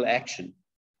to legal action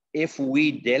if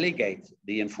we delegate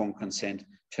the informed consent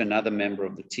to another member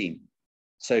of the team.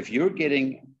 So if you're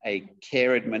getting a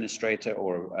care administrator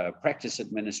or a practice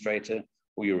administrator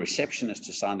or your receptionist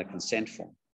to sign the consent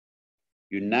form,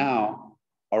 you now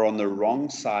are on the wrong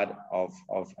side of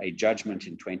a judgment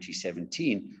in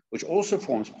 2017, which also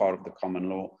forms part of the common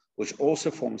law, which also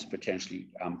forms potentially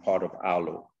part of our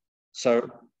law. So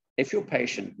if your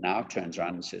patient now turns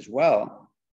around and says, well,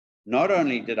 not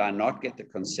only did I not get the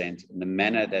consent in the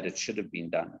manner that it should have been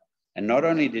done, and not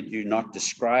only did you not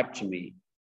describe to me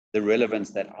the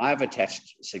relevance that I've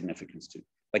attached significance to,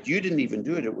 but you didn't even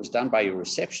do it. It was done by your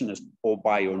receptionist or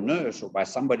by your nurse or by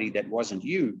somebody that wasn't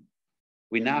you.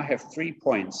 We now have 3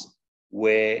 points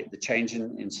where the change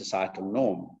in societal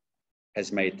norm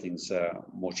has made things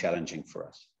more challenging for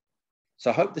us. So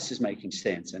I hope this is making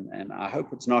sense, and I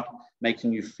hope it's not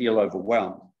making you feel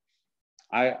overwhelmed.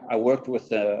 I worked with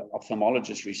an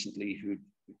ophthalmologist recently who'd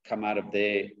come out of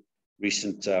their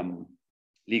recent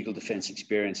legal defense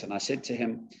experience, and I said to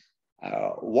him,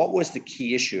 what was the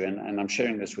key issue? And I'm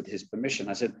sharing this with his permission.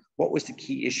 I said, what was the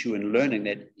key issue in learning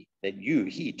that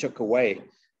he took away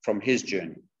from his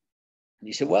journey? And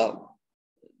he said, well,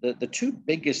 the 2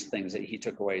 biggest things that he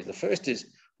took away is, the first is,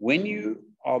 when you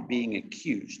are being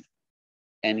accused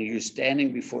and you're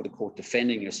standing before the court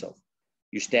defending yourself,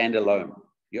 you stand alone.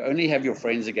 You only have your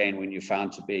friends again when you're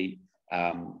found to be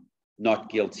not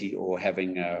guilty or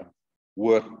having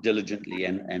worked diligently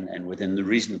and within the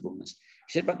reasonableness.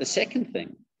 He said, but the second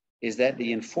thing is that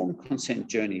the informed consent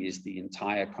journey is the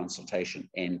entire consultation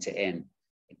end to end.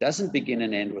 It doesn't begin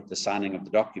and end with the signing of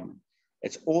the document.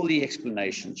 It's all the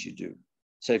explanations you do.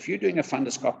 So if you're doing a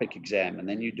fundoscopic exam and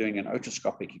then you're doing an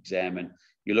otoscopic exam and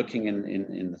you're looking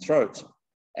in the throat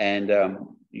and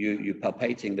you're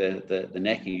palpating the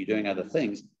neck and you're doing other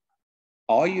things,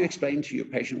 are you explaining to your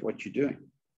patient what you're doing?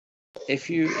 If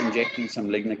you're injecting some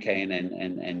lignocaine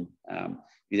and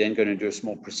you're then going to do a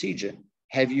small procedure,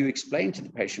 have you explained to the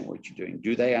patient what you're doing?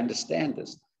 Do they understand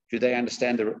this? Do they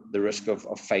understand the risk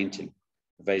of fainting,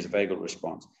 the vasovagal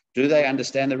response? Do they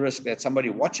understand the risk that somebody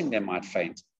watching them might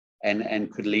faint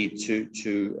and could lead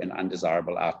to an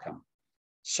undesirable outcome?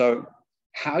 So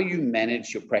how you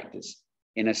manage your practice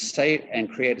in a safe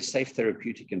and create a safe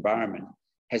therapeutic environment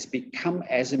has become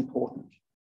as important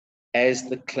as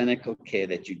the clinical care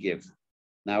that you give.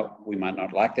 Now, we might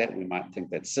not like that. We might think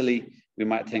that's silly. We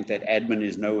might think that admin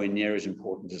is nowhere near as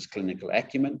important as clinical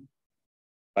acumen,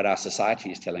 but our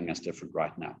society is telling us different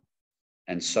right now.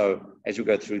 And so as we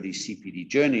go through these CPD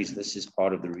journeys, this is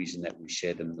part of the reason that we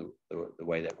share them the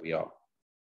way that we are.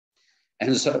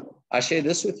 And so I share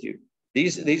this with you.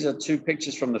 These are 2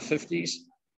 pictures from the 50s.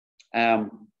 The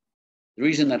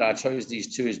reason that I chose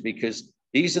these 2 is because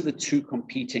these are the 2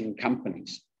 competing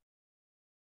companies.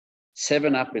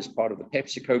 7-Up is part of the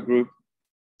PepsiCo group.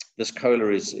 This cola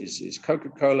is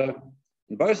Coca-Cola.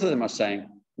 And both of them are saying,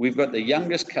 we've got the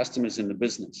youngest customers in the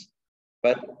business.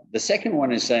 But the second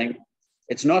one is saying,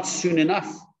 it's not soon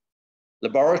enough.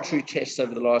 Laboratory tests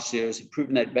over the last years have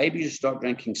proven that babies who start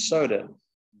drinking soda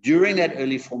during that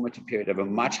early formative period have a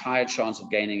much higher chance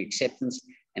of gaining acceptance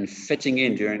and fitting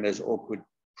in during those awkward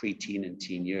preteen and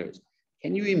teen years.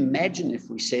 Can you imagine if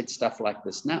we said stuff like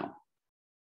this now?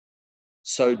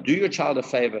 So do your child a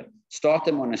favor, start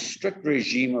them on a strict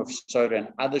regime of soda and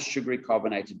other sugary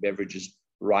carbonated beverages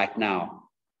right now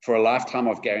for a lifetime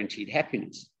of guaranteed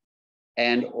happiness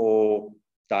and or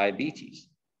diabetes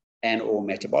and or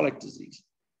metabolic disease.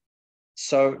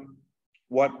 So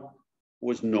what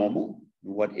was normal,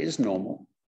 what is normal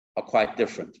are quite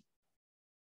different.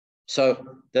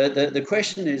 So the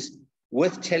question is,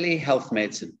 with telehealth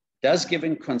medicine, does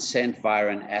giving consent via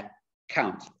an app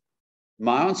count?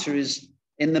 My answer is,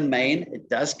 in the main, it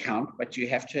does count, but you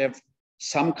have to have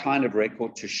some kind of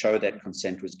record to show that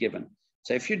consent was given.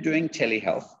 So if you're doing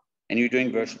telehealth and you're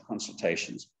doing virtual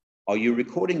consultations, are you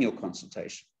recording your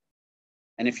consultation?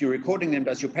 And if you're recording them,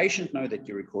 does your patient know that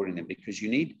you're recording them? Because you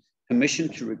need permission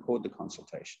to record the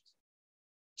consultations.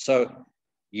 So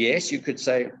yes, you could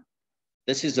say,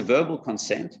 this is a verbal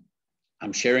consent.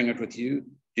 I'm sharing it with you.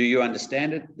 Do you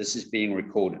understand it? This is being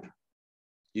recorded.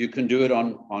 You can do it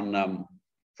on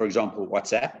for example,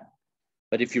 WhatsApp.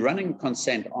 But if you're running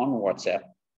consent on WhatsApp,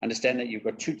 understand that you've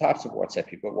got 2 types of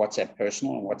WhatsApp. You've got WhatsApp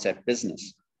personal and WhatsApp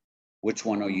business. Which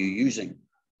one are you using?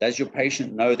 Does your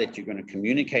patient know that you're going to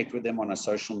communicate with them on a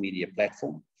social media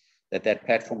platform, that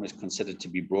platform is considered to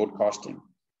be broadcasting,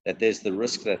 that there's the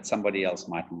risk that somebody else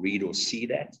might read or see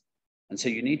that? And so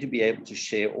you need to be able to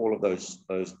share all of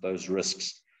those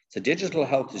risks. So digital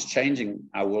health is changing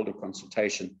our world of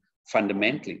consultation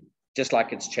fundamentally, just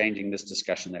like it's changing this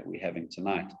discussion that we're having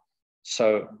tonight.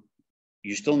 So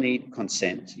you still need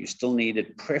consent. You still need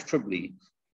it preferably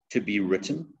to be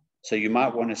written. So you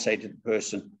might want to say to the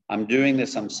person, I'm doing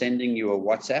this, I'm sending you a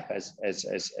WhatsApp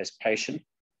as patient.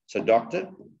 So doctor,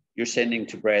 you're sending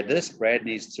to Brad this, Brad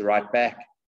needs to write back,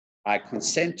 I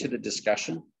consent to the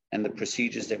discussion and the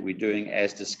procedures that we're doing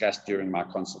as discussed during my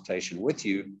consultation with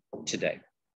you today.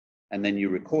 And then you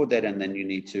record that, and then you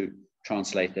need to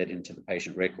translate that into the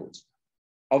patient records.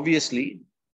 Obviously,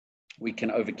 we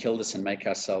can overkill this and make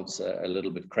ourselves a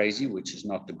little bit crazy, which is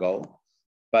not the goal.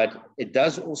 But it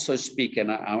does also speak,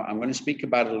 and I'm going to speak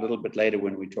about it a little bit later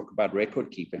when we talk about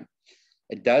record keeping.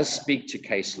 It does speak to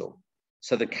case law.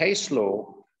 So the case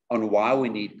law on why we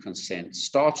need consent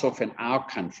starts off in our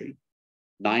country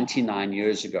 99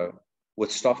 years ago with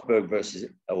Stoffberg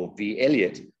v.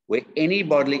 Elliott, where any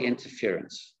bodily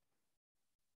interference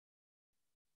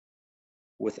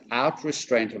without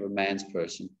restraint of a man's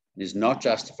person is not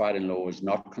justified in law, is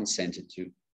not consented to,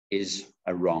 is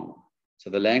a wrong. So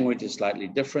the language is slightly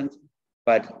different,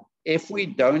 but if we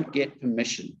don't get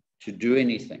permission to do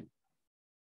anything,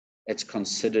 it's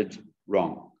considered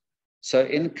wrong. So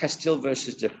in Castile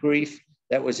versus de Grief,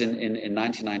 that was in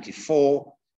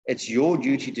 1994, it's your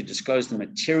duty to disclose the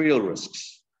material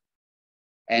risks,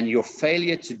 and your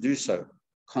failure to do so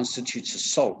constitutes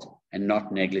assault and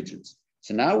not negligence.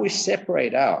 So now we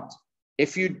separate out,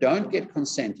 if you don't get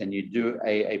consent and you do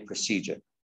a procedure,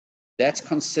 that's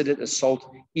considered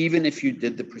assault, even if you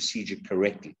did the procedure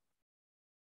correctly.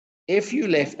 If you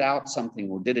left out something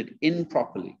or did it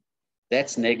improperly,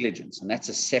 that's negligence, and that's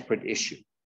a separate issue.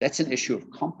 That's an issue of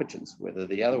competence, whether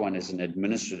the other one is an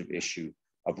administrative issue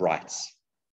of rights.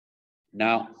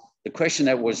 Now, the question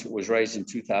that was raised in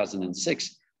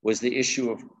 2006 was the issue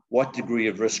of what degree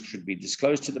of risk should be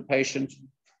disclosed to the patient.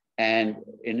 And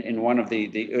in one of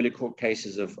the early court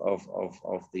cases of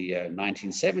the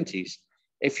 1970s,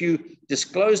 if you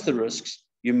disclose the risks,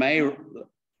 you may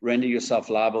render yourself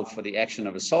liable for the action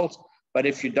of assault. But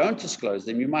if you don't disclose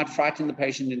them, you might frighten the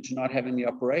patient into not having the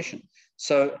operation.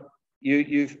 So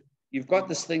you've got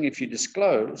this thing, if you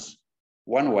disclose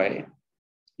one way,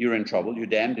 you're in trouble. You're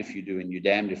damned if you do and you're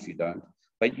damned if you don't.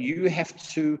 But you have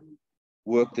to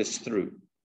work this through.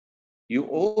 You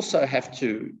also have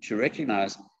to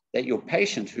recognize that your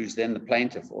patient, who's then the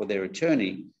plaintiff or their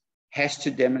attorney, has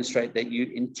to demonstrate that you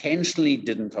intentionally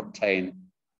didn't obtain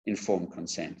informed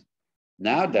consent.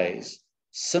 Nowadays,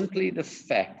 simply the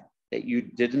fact that you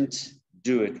didn't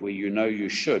do it where you know you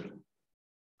should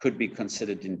could be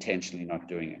considered intentionally not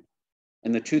doing it.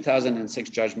 In the 2006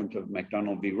 judgment of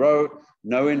McDonald v. Rowe,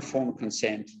 no informed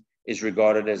consent is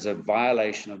regarded as a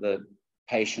violation of the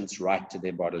patient's right to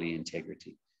their bodily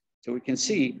integrity. So we can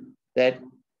see that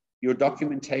your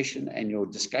documentation and your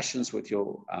discussions with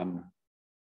your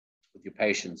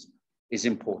patients is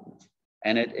important,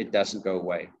 and it doesn't go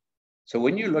away. So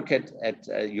when you look at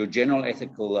your general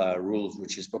ethical rules,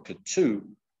 which is booklet 2,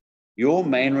 your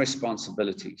main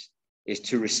responsibilities is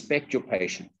to respect your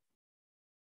patient,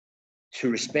 to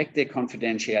respect their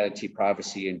confidentiality,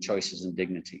 privacy, and choices and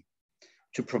dignity,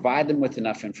 to provide them with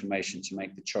enough information to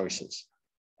make the choices,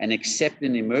 and except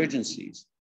in emergencies,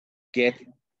 get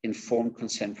informed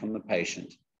consent from the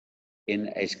patient in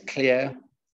as clear,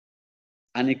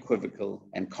 unequivocal,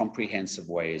 and comprehensive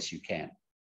way as you can.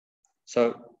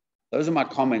 So those are my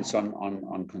comments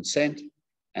on consent.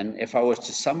 And if I was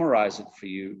to summarize it for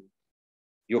you,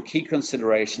 your key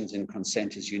considerations in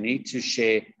consent is you need to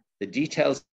share the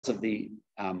details of the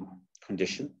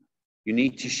condition. You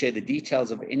need to share the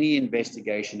details of any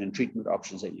investigation and treatment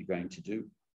options that you're going to do.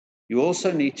 You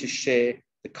also need to share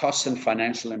the costs and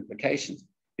financial implications,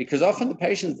 because often the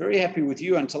patient is very happy with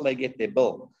you until they get their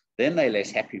bill. Then they're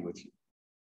less happy with you.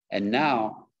 And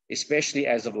now, especially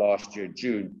as of last year,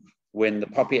 June, when the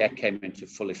POPI Act came into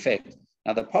full effect.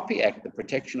 Now, the POPI Act, the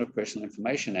Protection of Personal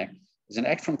Information Act, is an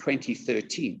act from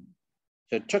 2013.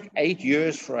 So it took 8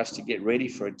 years for us to get ready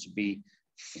for it to be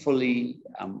fully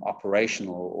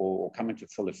operational or come into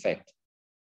full effect.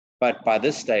 But by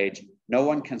this stage, no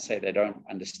one can say they don't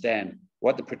understand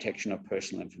what the protection of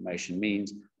personal information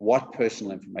means, what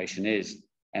personal information is,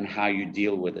 and how you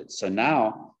deal with it. So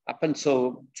now, up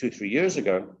until 2-3 years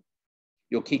ago,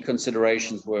 your key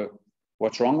considerations were,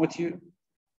 what's wrong with you?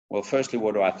 Well, firstly,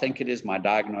 what do I think it is? My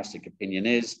diagnostic opinion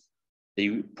is,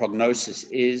 the prognosis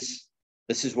is,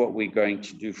 this is what we're going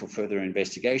to do for further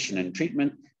investigation and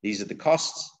treatment. These are the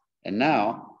costs. And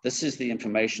now, this is the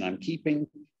information I'm keeping.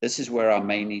 This is where I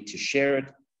may need to share it.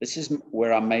 This is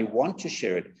where I may want to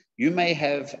share it. You may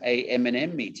have a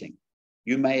M&M meeting.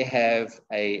 You may have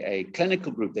a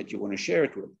clinical group that you want to share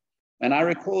it with. And I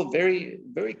recall very,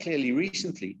 very clearly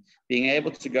recently being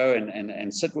able to go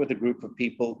and sit with a group of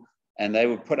people, and they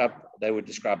would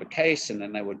describe a case, and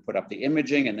then they would put up the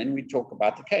imaging, and then we'd talk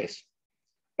about the case.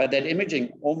 But that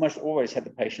imaging almost always had the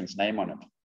patient's name on it.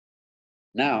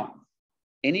 Now,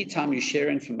 anytime you share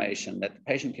information that the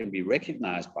patient can be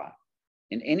recognized by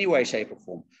in any way, shape, or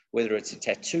form, whether it's a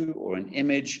tattoo or an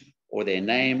image or their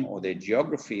name or their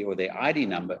geography or their ID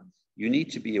number, you need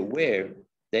to be aware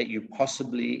that you're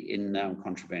possibly in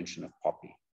contravention of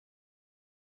POPI.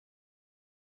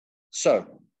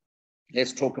 So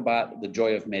let's talk about the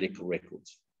joy of medical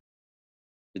records.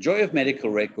 The joy of medical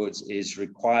records is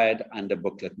required under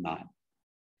Booklet 9.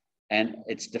 And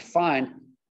it's defined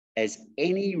as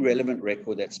any relevant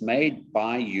record that's made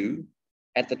by you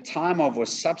at the time of or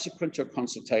subsequent to a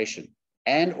consultation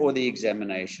and or the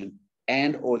examination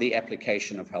and or the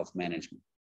application of health management.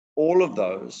 All of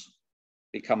those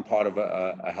become part of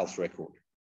a health record.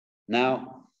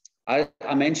 Now, I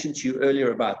mentioned to you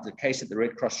earlier about the case at the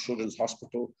Red Cross Children's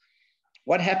Hospital.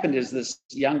 What happened is this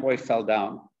young boy fell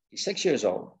down. He's 6 years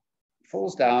old,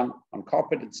 falls down on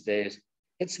carpeted stairs,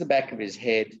 hits the back of his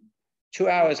head. 2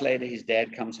 hours later, his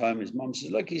dad comes home. His mom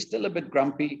says, look, he's still a bit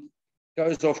grumpy,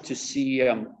 goes off to see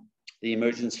the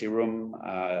emergency room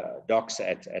docs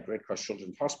at Red Cross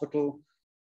Children's Hospital.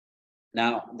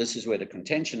 Now, this is where the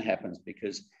contention happens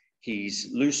because he's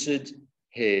lucid,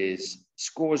 his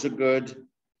scores are good,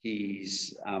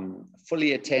 he's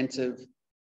fully attentive,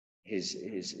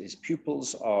 his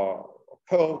pupils are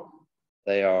pearl,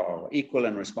 they are equal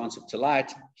and responsive to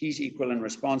light, he's equal and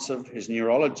responsive, his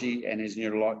neurology and his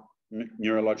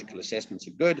neurological assessments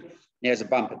are good, he has a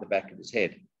bump at the back of his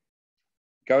head.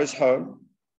 Goes home,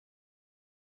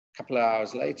 a couple of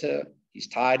hours later, he's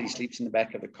tired, he sleeps in the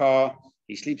back of the car,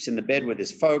 he sleeps in the bed with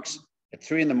his folks. At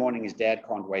 3 in the morning, his dad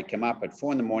can't wake him up. At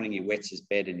 4 in the morning, he wets his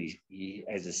bed and he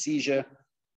has a seizure.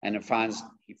 And he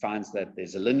finds that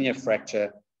there's a linear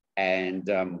fracture and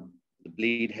the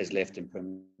bleed has left him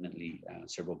permanently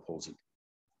cerebral palsy,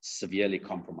 severely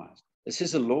compromised. This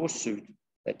is a lawsuit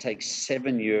that takes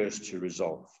 7 years to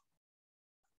resolve.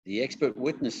 The expert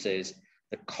witness says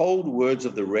the cold words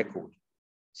of the record,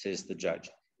 says the judge,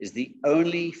 is the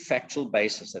only factual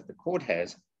basis that the court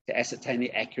has to ascertain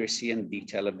the accuracy and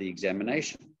detail of the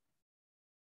examination.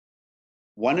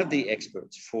 One of the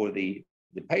experts for the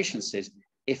patient says,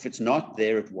 if it's not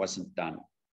there, it wasn't done.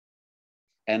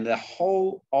 And the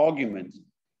whole argument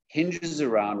hinges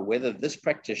around whether this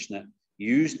practitioner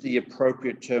used the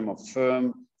appropriate term of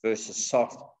firm versus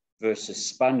soft versus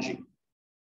spongy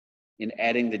in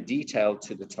adding the detail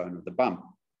to the tone of the bump.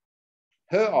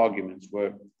 Her arguments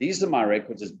were, these are my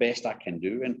records as best I can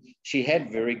do, and she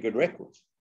had very good records.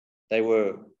 They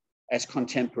were as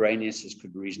contemporaneous as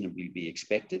could reasonably be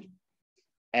expected.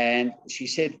 And she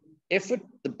said, if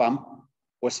the bump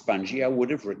was spongy, I would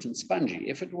have written spongy.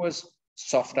 If it was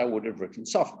soft, I would have written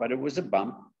soft, but it was a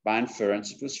bump. By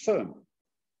inference, it was firm.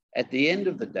 At the end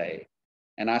of the day,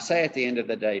 and I say at the end of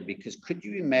the day, because could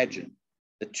you imagine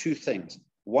the two things?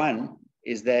 One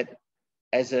is that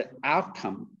as an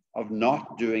outcome of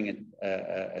not doing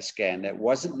a scan that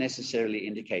wasn't necessarily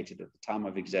indicated at the time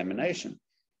of examination,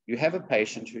 you have a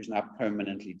patient who's now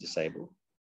permanently disabled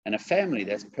and a family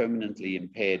that's permanently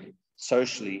impaired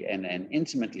socially and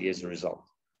intimately as a result.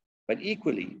 But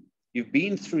equally, you've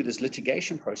been through this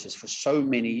litigation process for so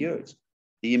many years.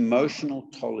 The emotional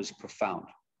toll is profound.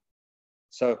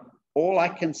 So all I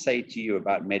can say to you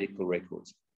about medical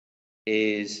records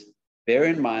is bear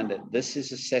in mind that this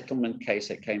is a settlement case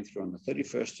that came through on the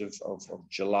 31st of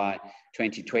July,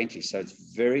 2020. So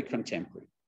it's very contemporary.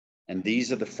 And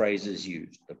these are the phrases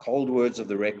used, the cold words of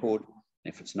the record.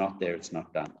 If it's not there, it's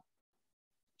not done.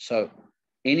 So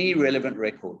any relevant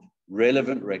record.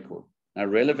 Now,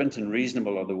 relevant and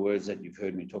reasonable are the words that you've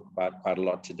heard me talk about quite a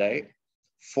lot today,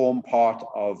 form part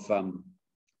of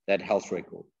that health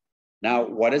record. Now,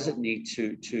 what does it need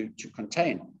to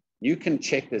contain? You can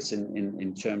check this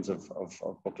in terms of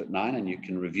Booklet 9 and you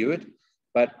can review it,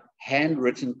 but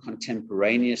handwritten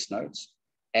contemporaneous notes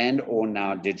and or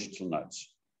now digital notes.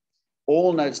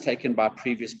 All notes taken by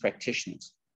previous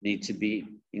practitioners need to be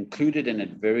included and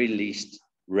at very least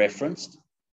referenced,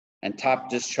 and type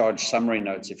discharge summary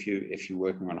notes if you're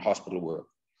working on hospital work.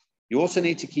 You also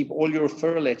need to keep all your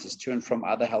referral letters to and from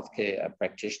other healthcare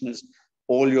practitioners,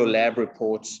 all your lab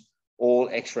reports, all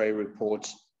X-ray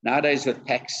reports. Nowadays with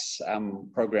PACS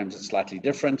programs, it's slightly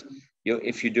different.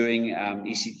 If you're doing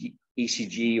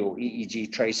ECG or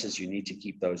EEG traces, you need to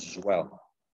keep those as well.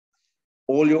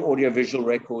 All your audiovisual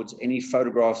records, any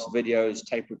photographs, videos,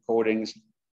 tape recordings,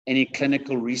 any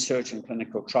clinical research and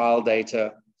clinical trial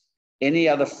data, any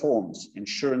other forms,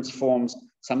 insurance forms.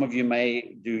 Some of you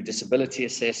may do disability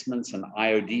assessments and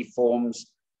IOD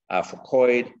forms for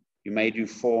COID. You may do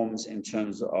forms in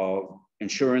terms of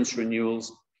insurance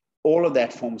renewals. All of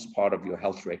that forms part of your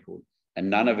health record, and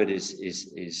none of it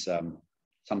is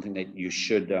something that you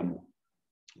should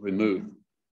remove.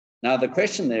 Now, the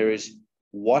question there is,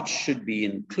 what should be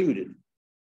included?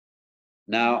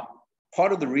 Now,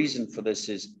 part of the reason for this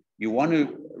is you want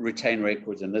to retain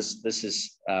records, and this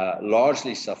is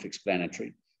largely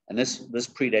self-explanatory, and this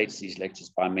predates these lectures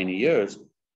by many years.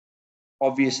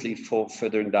 obviously for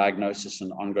furthering diagnosis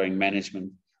and ongoing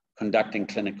management, conducting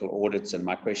clinical audits. And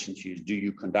my question to you is, do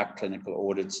you conduct clinical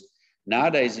audits?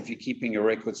 Nowadays, if you're keeping your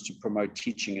records to promote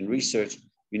teaching and research,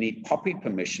 you need copy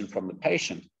permission from the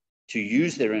patient to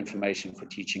use their information for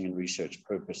teaching and research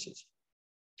purposes.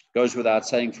 Goes without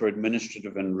saying for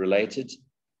administrative and related,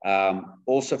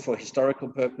 also for historical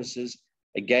purposes.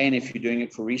 Again, if you're doing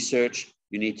it for research,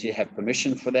 you need to have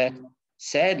permission for that.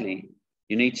 Sadly,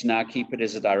 you need to now keep it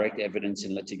as a direct evidence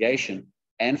in litigation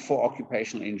and for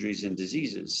occupational injuries and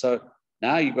diseases. So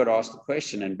now you've got to ask the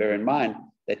question and bear in mind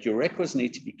that your records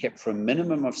need to be kept for a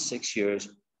minimum of 6 years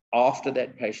after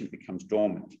that patient becomes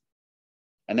dormant.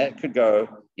 And that could go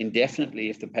indefinitely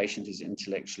if the patient is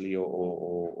intellectually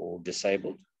or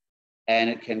disabled. And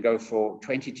it can go for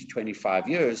 20 to 25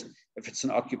 years if it's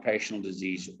an occupational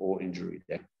disease or injury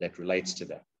that relates to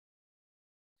that.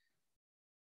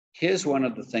 Here's one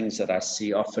of the things that I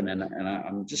see often, and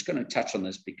I'm just going to touch on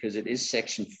this because it is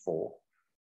section 4.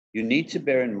 You need to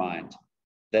bear in mind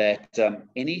that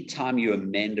any time you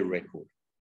amend a record,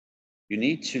 you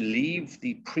need to leave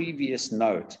the previous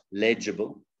note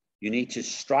legible. You need to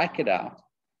strike it out.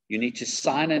 You need to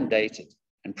sign and date it.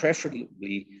 And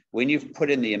preferably, when you've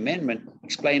put in the amendment,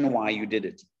 explain why you did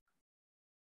it.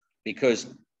 Because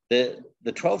the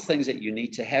 12 things that you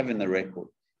need to have in the record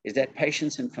is that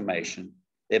patient's information,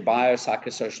 their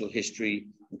biopsychosocial history,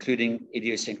 including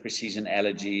idiosyncrasies and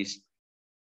allergies,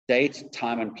 date,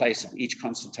 time, and place of each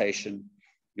consultation,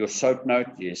 your SOAP note,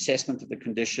 the assessment of the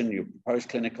condition, your proposed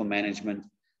clinical management,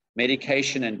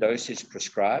 medication and dosage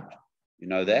prescribed, you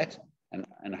know that,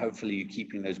 and hopefully you're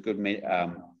keeping those good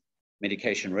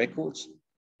medication records,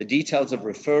 the details of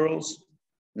referrals.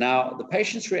 Now, the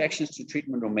patient's reactions to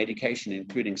treatment or medication,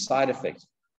 including side effects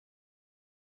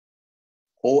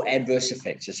or adverse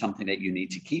effects, is something that you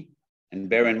need to keep. And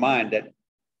bear in mind that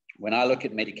when I look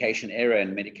at medication error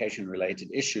and medication-related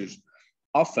issues,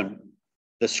 often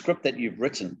the script that you've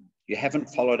written, you haven't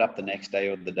followed up the next day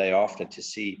or the day after to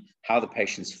see how the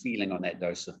patient's feeling on that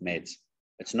dose of meds.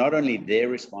 It's not only their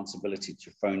responsibility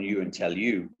to phone you and tell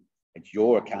you, it's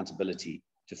your accountability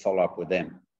to follow up with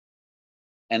them.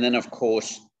 And then, of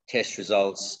course, test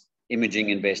results, imaging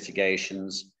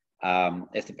investigations,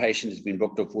 if the patient has been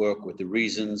booked off work with the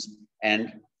reasons,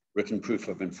 and written proof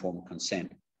of informed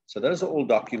consent. So those are all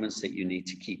documents that you need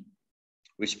to keep.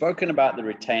 We've spoken about the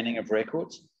retaining of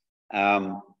records.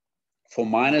 For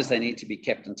minors, they need to be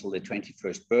kept until their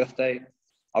 21st birthday.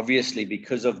 Obviously,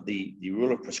 because of the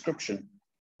rule of prescription,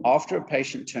 after a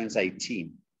patient turns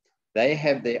 18, they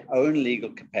have their own legal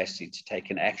capacity to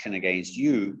take an action against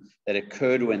you that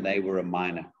occurred when they were a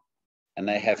minor. And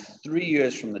they have 3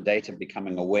 years from the date of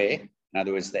becoming aware, in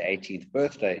other words, their 18th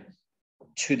birthday,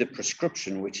 to the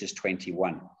prescription, which is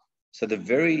 21. So the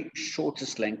very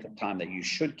shortest length of time that you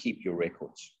should keep your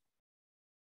records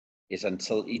is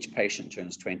until each patient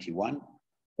turns 21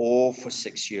 or for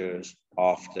 6 years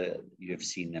after you have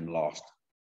seen them last.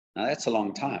 Now, that's a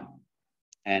long time.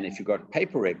 And if you've got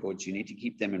paper records, you need to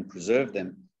keep them and preserve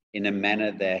them in a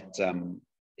manner that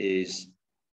is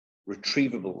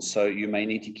retrievable. So you may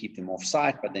need to keep them off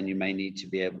site, but then you may need to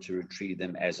be able to retrieve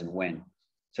them as and when.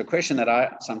 So a question that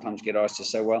I sometimes get asked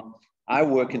is say, well, I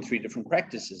work in 3 different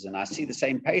practices and I see the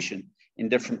same patient in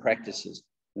different practices.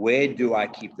 Where do I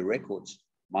keep the records?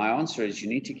 My answer is you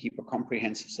need to keep a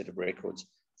comprehensive set of records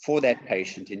for that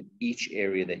patient in each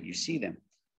area that you see them,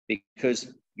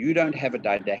 because you don't have a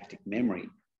didactic memory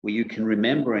where you can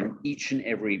remember in each and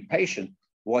every patient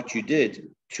what you did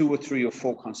 2 or 3 or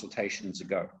 4 consultations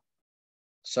ago.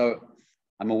 So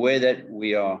I'm aware that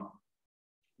we are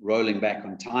rolling back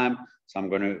on time, so I'm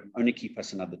going to only keep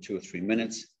us another 2 or 3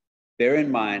 minutes. Bear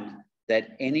in mind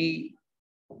that any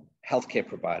healthcare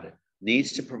provider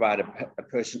needs to provide a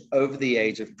person over the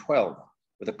age of 12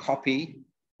 with a copy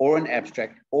or an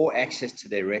abstract or access to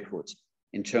their records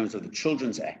in terms of the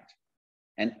Children's Act.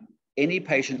 And any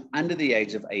patient under the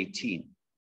age of 18,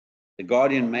 the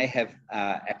guardian may have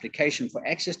application for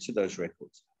access to those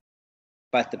records,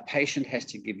 but the patient has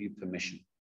to give you permission.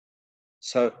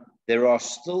 So there are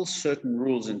still certain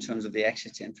rules in terms of the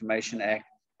Access to Information Act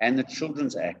and the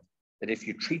Children's Act that if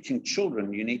you're treating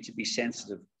children, you need to be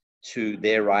sensitive to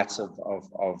their rights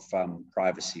of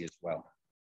privacy as well.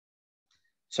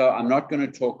 So I'm not going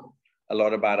to talk a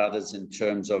lot about others in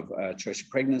terms of choice of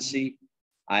pregnancy.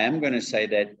 I am going to say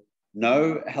that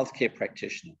no healthcare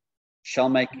practitioner shall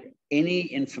make any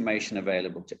information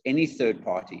available to any third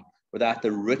party without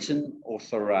the written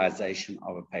authorization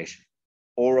of a patient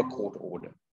or a court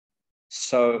order.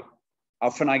 So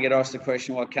often I get asked the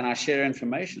question, well, can I share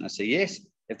information? I say, yes,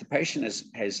 if the patient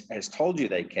has told you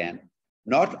they can,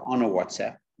 not on a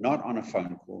WhatsApp, not on a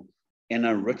phone call, in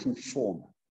a written form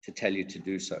to tell you to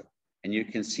do so. And you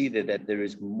can see that there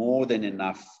is more than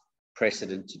enough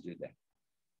precedent to do that.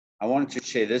 I wanted to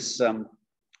share this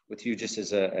with you just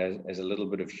as a little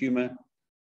bit of humor.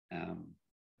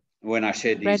 When I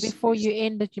shared Brad, these... before you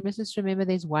end it, you must just remember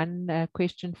there's one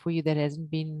question for you that hasn't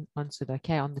been answered,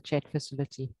 okay, on the chat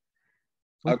facility.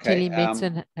 With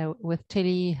telemedicine, with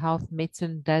telehealth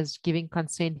medicine, does giving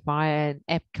consent via an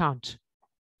app count?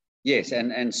 Yes,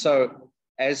 and so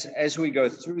as we go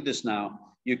through this now,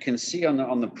 you can see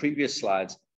on the previous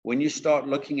slides, when you start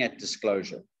looking at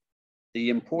disclosure, the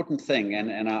important thing,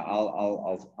 and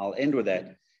I'll end with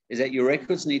that, is that your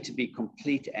records need to be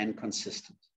complete and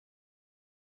consistent.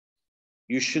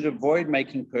 You should avoid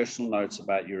making personal notes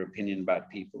about your opinion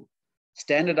about people.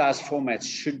 Standardized formats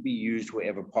should be used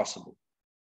wherever possible.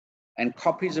 And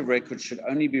copies of records should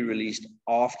only be released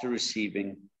after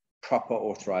receiving proper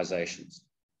authorizations.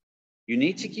 You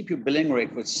need to keep your billing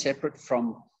records separate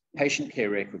from patient care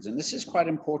records. And this is quite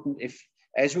important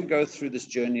as we go through this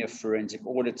journey of forensic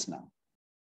audits now.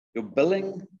 Your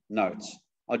billing notes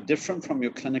are different from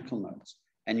your clinical notes.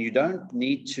 And you don't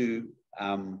need to,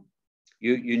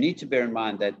 you need to bear in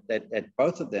mind that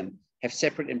both of them have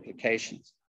separate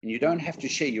implications. And you don't have to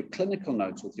share your clinical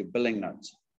notes with your billing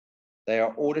notes. They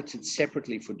are audited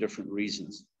separately for different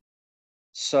reasons.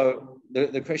 So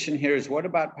the question here is, what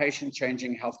about patient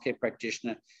changing healthcare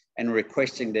practitioner and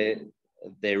requesting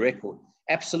their record?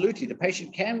 Absolutely, the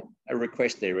patient can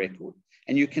request their record,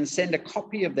 and you can send a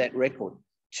copy of that record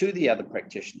to the other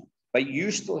practitioner, but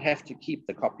you still have to keep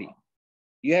the copy.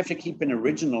 You have to keep an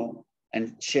original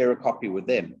and share a copy with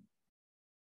them.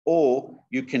 Or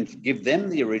you can give them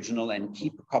the original and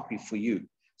keep a copy for you.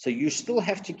 So you still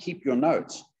have to keep your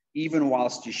notes, even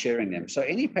whilst you're sharing them. So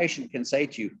any patient can say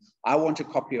to you, I want a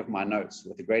copy of my notes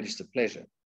with the greatest of pleasure.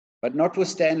 But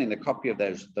notwithstanding the copy of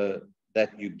those, that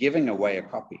you're giving away a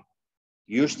copy,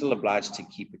 you're still obliged to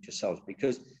keep it yourselves,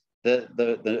 because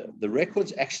the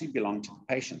records actually belong to the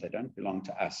patient. They don't belong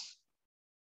to us.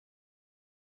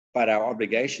 But our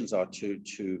obligations are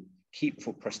to keep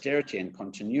for posterity and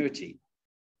continuity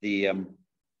the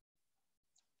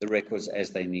records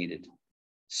as they needed.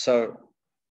 So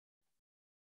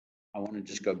I want to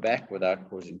just go back without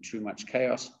causing too much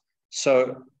chaos.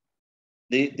 So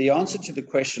the answer to the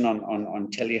question on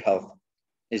telehealth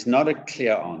is not a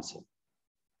clear answer,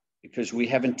 because we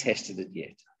haven't tested it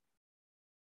yet.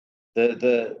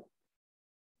 The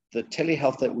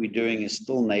telehealth that we're doing is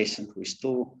still nascent. We're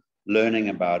still learning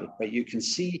about it. But you can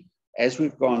see, as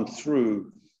we've gone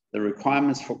through the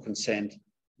requirements for consent,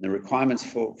 the requirements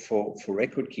for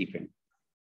record keeping,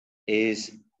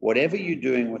 is whatever you're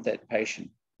doing with that patient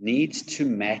needs to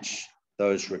match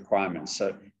those requirements.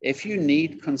 So if you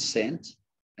need consent,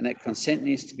 and that consent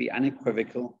needs to be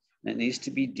unequivocal, and it needs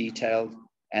to be detailed,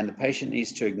 and the patient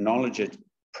needs to acknowledge it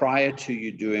prior to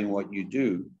you doing what you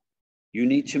do, you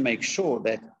need to make sure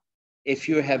that if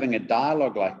you're having a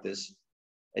dialogue like this,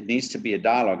 it needs to be a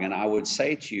dialogue. And I would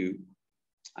say to you,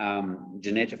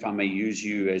 Jeanette, if I may use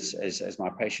you as my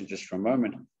patient just for a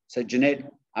moment. So Jeanette,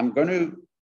 I'm going to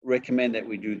recommend that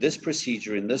we do this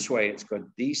procedure in this way. It's got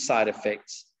these side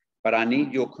effects, but I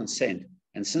need your consent.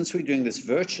 And since we're doing this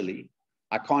virtually,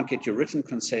 I can't get your written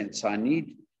consent. So I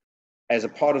need, as a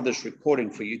part of this recording,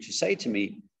 for you to say to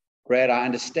me, Brad, I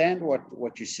understand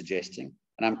what you're suggesting,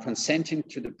 and I'm consenting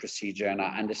to the procedure, and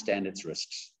I understand its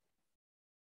risks.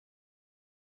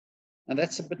 And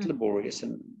that's a bit laborious,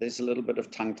 and there's a little bit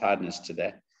of tongue-tiedness to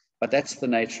that, but that's the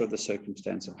nature of the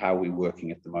circumstance of how we're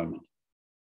working at the moment.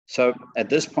 So at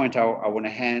this point, I want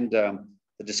to hand the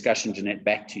discussion, Jeanette,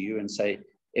 back to you and say,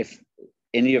 if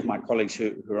any of my colleagues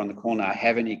who are on the call now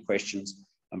have any questions,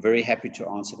 I'm very happy to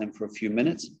answer them for a few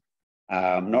minutes.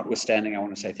 Notwithstanding, I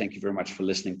want to say thank you very much for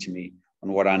listening to me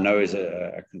on what I know is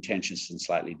a contentious and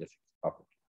slightly difficult topic.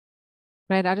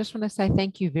 Brad, I just want to say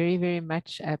thank you very, very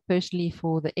much personally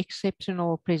for the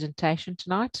exceptional presentation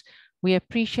tonight. We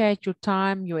appreciate your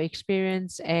time, your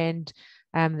experience, and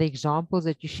the examples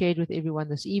that you shared with everyone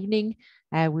this evening.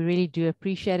 We really do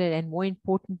appreciate it. And more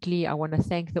importantly, I want to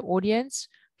thank the audience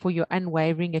for your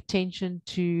unwavering attention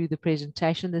to the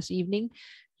presentation this evening.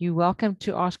 You're welcome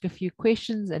to ask a few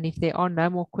questions, and if there are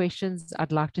no more questions,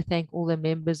 I'd like to thank all the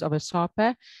members of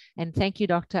ASAIPA, and thank you,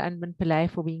 Dr. Anban Pillay,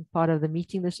 for being part of the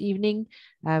meeting this evening.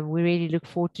 We really look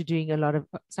forward to doing a lot of,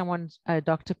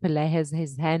 Dr. Pillay has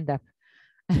his hand up.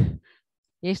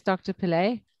 Yes, Dr.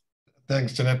 Pillay.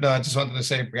 Thanks, Jeanette. No, I just wanted to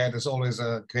say, Brad, it's always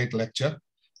a great lecture,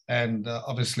 and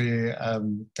obviously,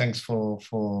 thanks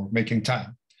for making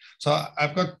time. So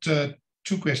I've got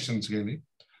two questions, really.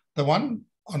 The one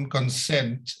on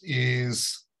consent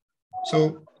is,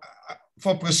 so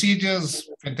for procedures,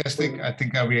 fantastic. I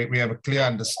think we have a clear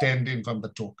understanding from the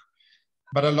talk.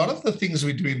 But a lot of the things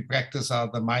we do in practice are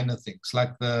the minor things,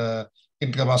 like the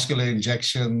intramuscular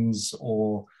injections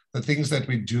or the things that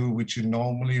we do which you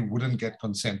normally wouldn't get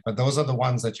consent. But those are the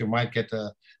ones that you might get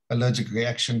an allergic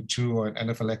reaction to or an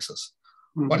anaphylaxis.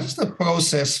 Mm-hmm. What is the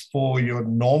process for your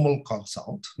normal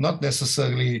consult? Not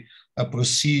necessarily a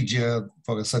procedure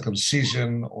for a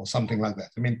circumcision or something like that.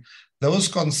 I mean, those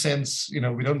consents, we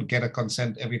don't get a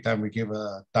consent every time we give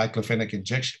a diclofenac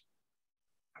injection.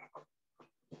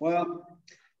 Well,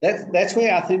 that's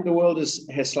where I think the world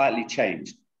has slightly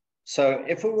changed. So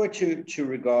if we were to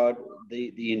regard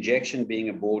the injection being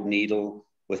a bored needle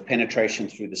with penetration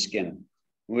through the skin,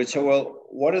 we would say, well,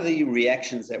 what are the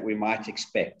reactions that we might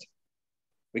expect?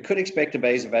 We could expect a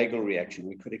vasovagal reaction.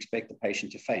 We could expect the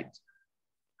patient to faint.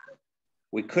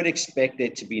 We could expect there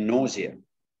to be nausea,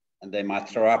 and they might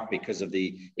throw up because of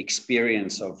the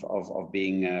experience of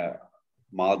being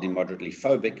mildly, moderately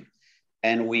phobic.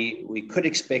 And we could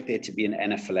expect there to be an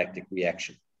anaphylactic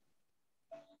reaction.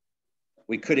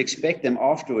 We could expect them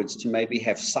afterwards to maybe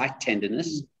have site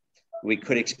tenderness. We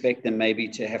could expect them maybe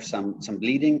to have some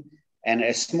bleeding. And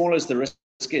as small as the risk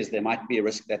is, there might be a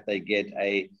risk that they get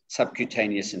a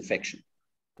subcutaneous infection.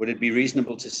 Would it be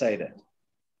reasonable to say that?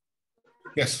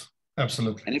 Yes,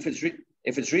 absolutely. And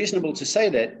if it's reasonable to say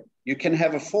that, you can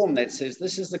have a form that says,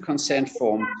 this is the consent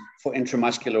form for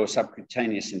intramuscular or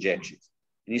subcutaneous injections.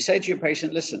 And you say to your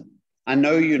patient, listen, I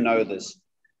know you know this,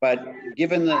 but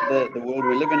given the world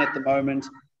we live in at the moment,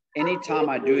 anytime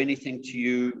I do anything to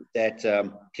you that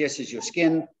pierces your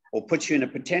skin or puts you in a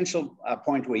potential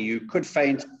point where you could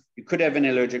faint, you could have an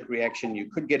allergic reaction, you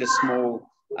could get a small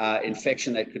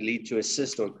infection that could lead to a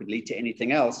cyst or could lead to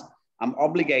anything else, I'm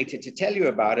obligated to tell you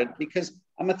about it because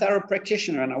I'm a thorough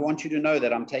practitioner and I want you to know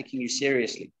that I'm taking you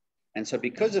seriously. And so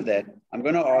because of that, I'm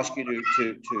going to ask you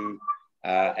to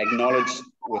acknowledge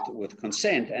with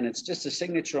consent, and it's just a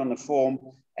signature on the form.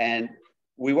 And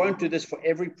we won't do this for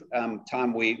every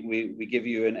time we give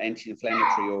you an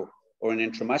anti-inflammatory or an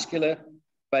intramuscular.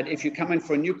 But if you come in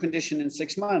for a new condition in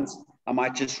 6 months, I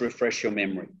might just refresh your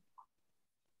memory.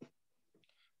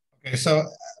 Okay, so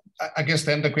I guess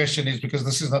then the question is, because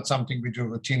this is not something we do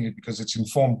routinely because it's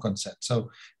informed consent.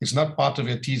 So it's not part of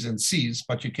your T's and C's,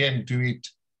 but you can do it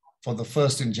for the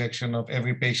first injection of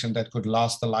every patient that could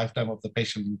last the lifetime of the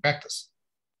patient in practice.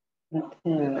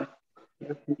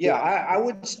 Yeah, I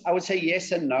would say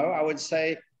yes and no. I would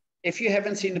say if you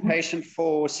haven't seen the patient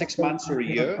for 6 months or a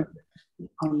year,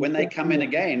 when they come in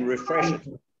again, refresh it.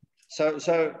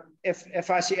 So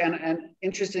if I see, and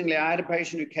interestingly, I had a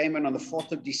patient who came in on the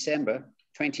 4th of December,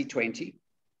 2020.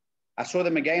 I saw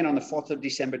them again on the 4th of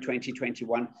December,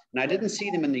 2021, and I didn't see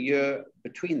them in the year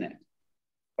between that.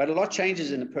 But a lot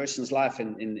changes in a person's life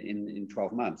in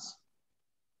 12 months.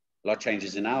 A lot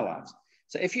changes in our lives.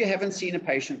 So if you haven't seen a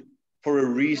patient for a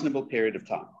reasonable period of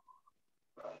time,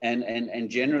 and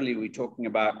generally we're talking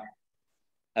about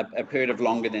a period of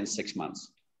longer than 6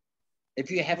 months. If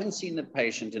you haven't seen the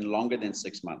patient in longer than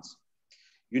 6 months,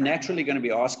 you're naturally going to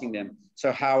be asking them,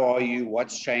 so how are you?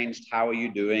 What's changed? How are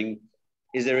you doing?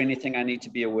 Is there anything I need to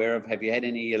be aware of? Have you had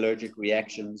any allergic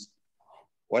reactions?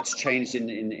 What's changed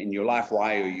in your life?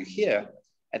 Why are you here?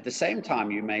 At the same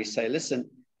time, you may say, listen,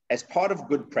 as part of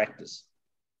good practice,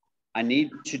 I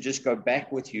need to just go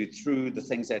back with you through the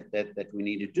things that we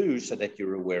need to do so that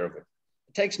you're aware of it.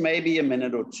 It takes maybe a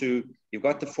minute or two. You've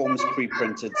got the forms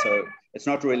pre-printed, so it's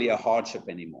not really a hardship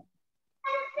anymore.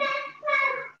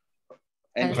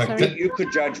 And you could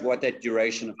judge what that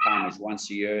duration of time is, once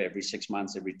a year, every 6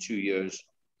 months, every 2 years.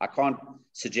 I can't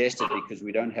suggest it because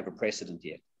we don't have a precedent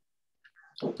yet.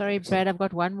 Sorry, Brad, I've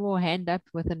got one more hand up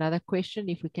with another question.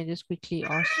 If we can just quickly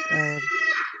ask.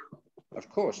 Of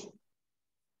course.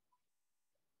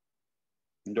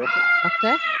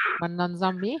 Doctor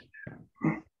Mananzambi.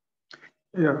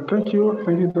 Yeah, thank you.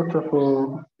 Thank you, Doctor,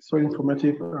 for so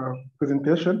informative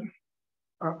presentation.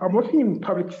 I'm working in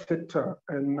public sector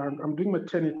and I'm doing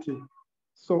maternity.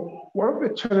 So one of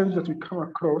the challenges that we come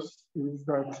across is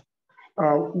that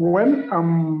when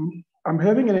I'm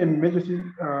having an emergency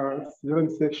cesarean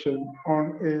section on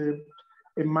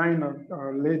a minor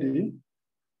lady,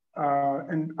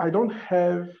 and I don't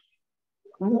have,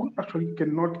 who actually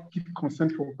cannot give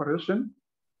consent for operation,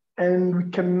 and we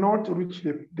cannot reach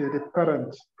the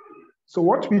parent. So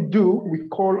what we do, we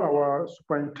call our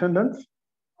superintendent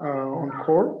on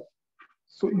call.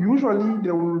 So usually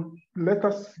they will let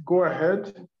us go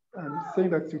ahead and say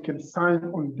that you can sign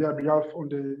on their behalf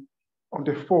on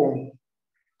the form.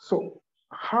 So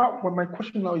what my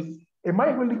question now is, am I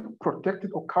really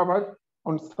protected or covered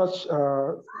on such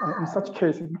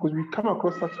cases? Because we come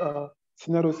across such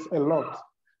scenarios a lot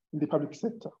in the public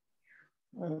sector.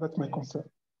 That's my concern.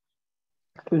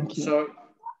 Thank you.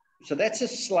 So that's a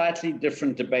slightly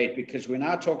different debate, because we're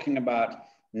now talking about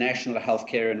national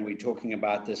healthcare and we're talking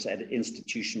about this at an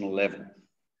institutional level.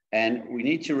 And we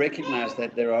need to recognize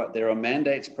that there are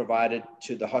mandates provided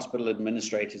to the hospital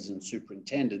administrators and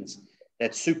superintendents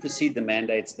that supersede the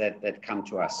mandates that come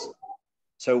to us.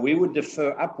 So we would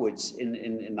defer upwards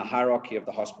in the hierarchy of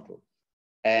the hospital.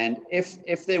 And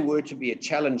if there were to be a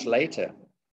challenge later,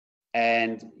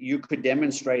 and you could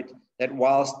demonstrate that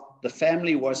whilst the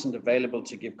family wasn't available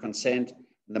to give consent,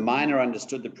 the minor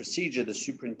understood the procedure, the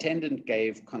superintendent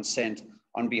gave consent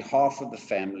on behalf of the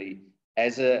family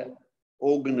as an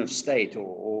organ of state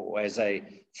or as a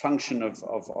function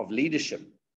of leadership,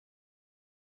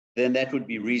 then that would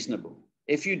be reasonable.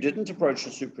 If you didn't approach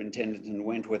the superintendent and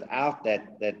went without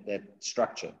that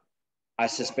structure, I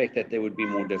suspect that there would be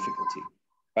more difficulty.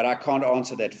 But I can't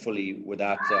answer that fully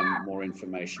without more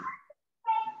information.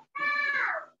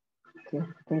 Okay,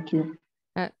 thank you.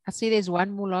 I see there's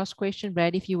one more last question,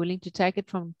 Brad, if you're willing to take it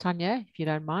from Tanya, if you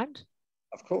don't mind.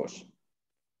 Of course.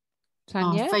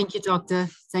 Tanya? Thank you, Doctor.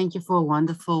 Thank you for a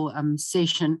wonderful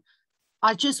session.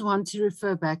 I just want to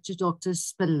refer back to Dr.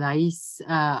 Spilay's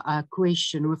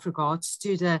question with regards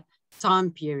to the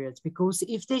time period, because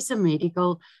if there's a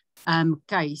medical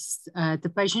case,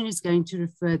 the patient is going to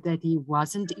refer that he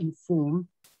wasn't informed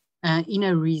in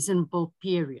a reasonable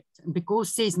period. And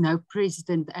because there's no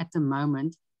precedent at the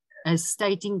moment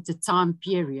stating the time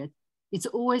period, it's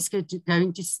always going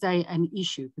to stay an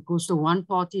issue, because the one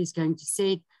party is going to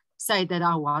say that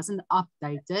I wasn't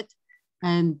updated,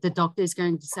 and the doctor is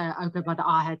going to say, okay, but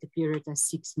I had a period of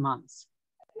 6 months.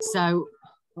 So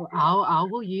how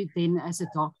will you then as a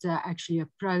doctor actually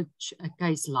approach a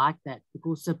case like that?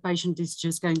 Because the patient is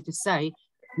just going to say,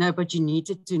 no, but you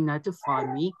needed to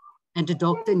notify me, and the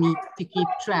doctor needs to keep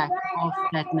track of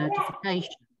that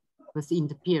notification within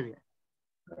the period.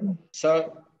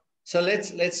 So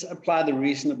let's apply the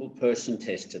reasonable person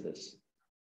test to this.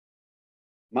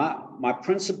 My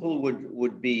principle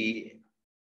would be,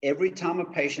 every time a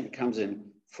patient comes in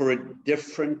for a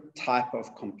different type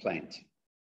of complaint,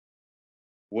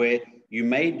 where you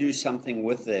may do something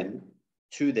with them,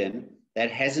 to them,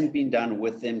 that hasn't been done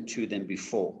with them, to them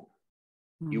before,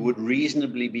 you would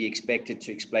reasonably be expected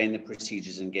to explain the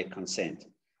procedures and get consent.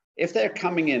 If they're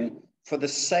coming in for the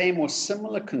same or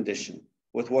similar condition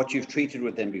with what you've treated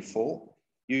with them before,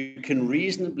 you can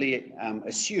reasonably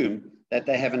assume that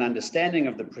they have an understanding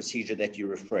of the procedure that you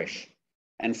refresh.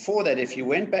 And for that, if you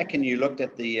went back and you looked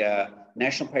at the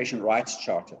National Patient Rights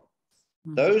Charter,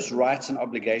 those rights and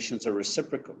obligations are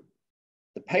reciprocal.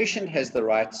 The patient has the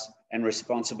rights and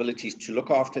responsibilities to look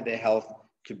after their health,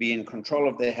 to be in control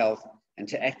of their health, and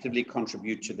to actively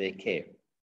contribute to their care.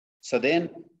 So then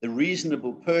the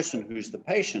reasonable person, who's the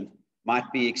patient,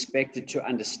 might be expected to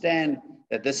understand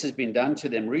that this has been done to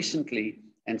them recently,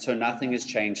 and so nothing has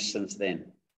changed since then.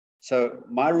 So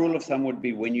my rule of thumb would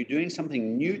be, when you're doing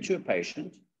something new to a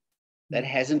patient that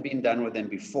hasn't been done with them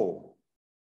before,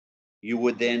 you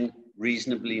would then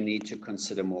reasonably need to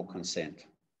consider more consent.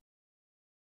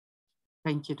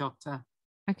 Thank you, Doctor.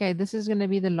 Okay, this is going to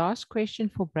be the last question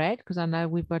for Brad, because I know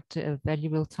we've got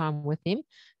valuable time with him.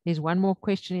 There's one more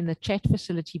question in the chat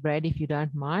facility, Brad, if you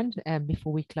don't mind,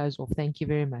 before we close off. Thank you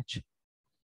very much.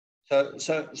 So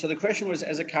the question was,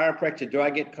 as a chiropractor, do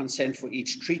I get consent for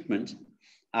each treatment,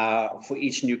 for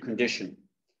each new condition?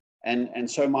 And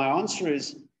so my answer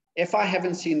is, if I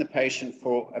haven't seen the patient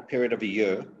for a period of a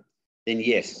year, then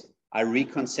yes, I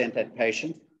reconsent that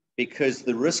patient, because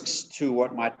the risks to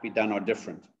what might be done are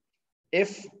different.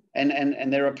 And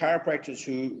there are chiropractors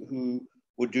who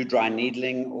would do dry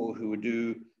needling, or who would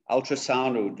do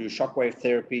ultrasound, or do shockwave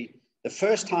therapy. The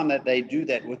first time that they do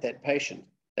that with that patient,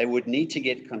 they would need to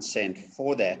get consent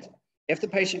for that. If the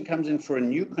patient comes in for a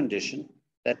new condition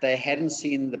that they hadn't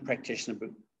seen the practitioner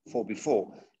for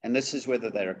before, and this is whether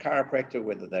they're a chiropractor,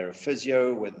 whether they're a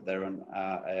physio, whether they're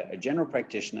a general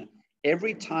practitioner,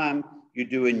 every time you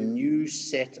do a new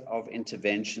set of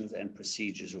interventions and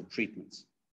procedures or treatments,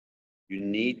 you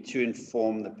need to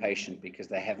inform the patient, because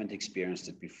they haven't experienced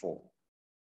it before.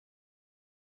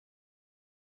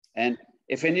 And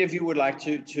if any of you would like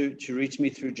to reach me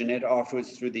through Jeanette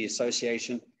afterwards, through the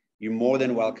association, you're more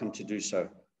than welcome to do so.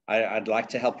 I'd like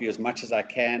to help you as much as I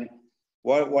can.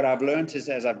 What I've learned is,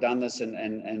 as I've done this,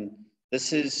 and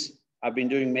this is, I've been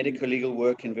doing medical legal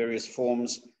work in various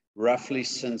forms roughly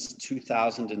since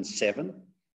 2007.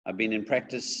 I've been in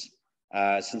practice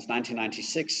since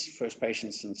 1996, first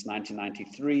patient since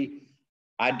 1993.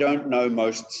 I don't know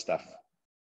most stuff.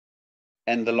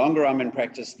 And the longer I'm in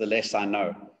practice, the less I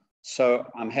know. So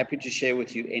I'm happy to share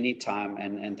with you anytime.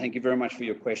 And thank you very much for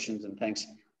your questions, and thanks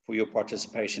for your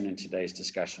participation in today's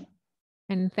discussion.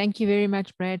 And thank you very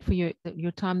much, Brad, for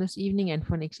your time this evening and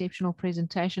for an exceptional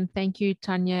presentation. Thank you,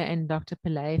 Tanya and Dr.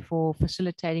 Pillay, for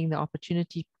facilitating the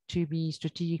opportunity to be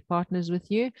strategic partners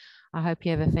with you. I hope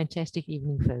you have a fantastic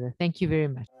evening further. Thank you very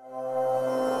much.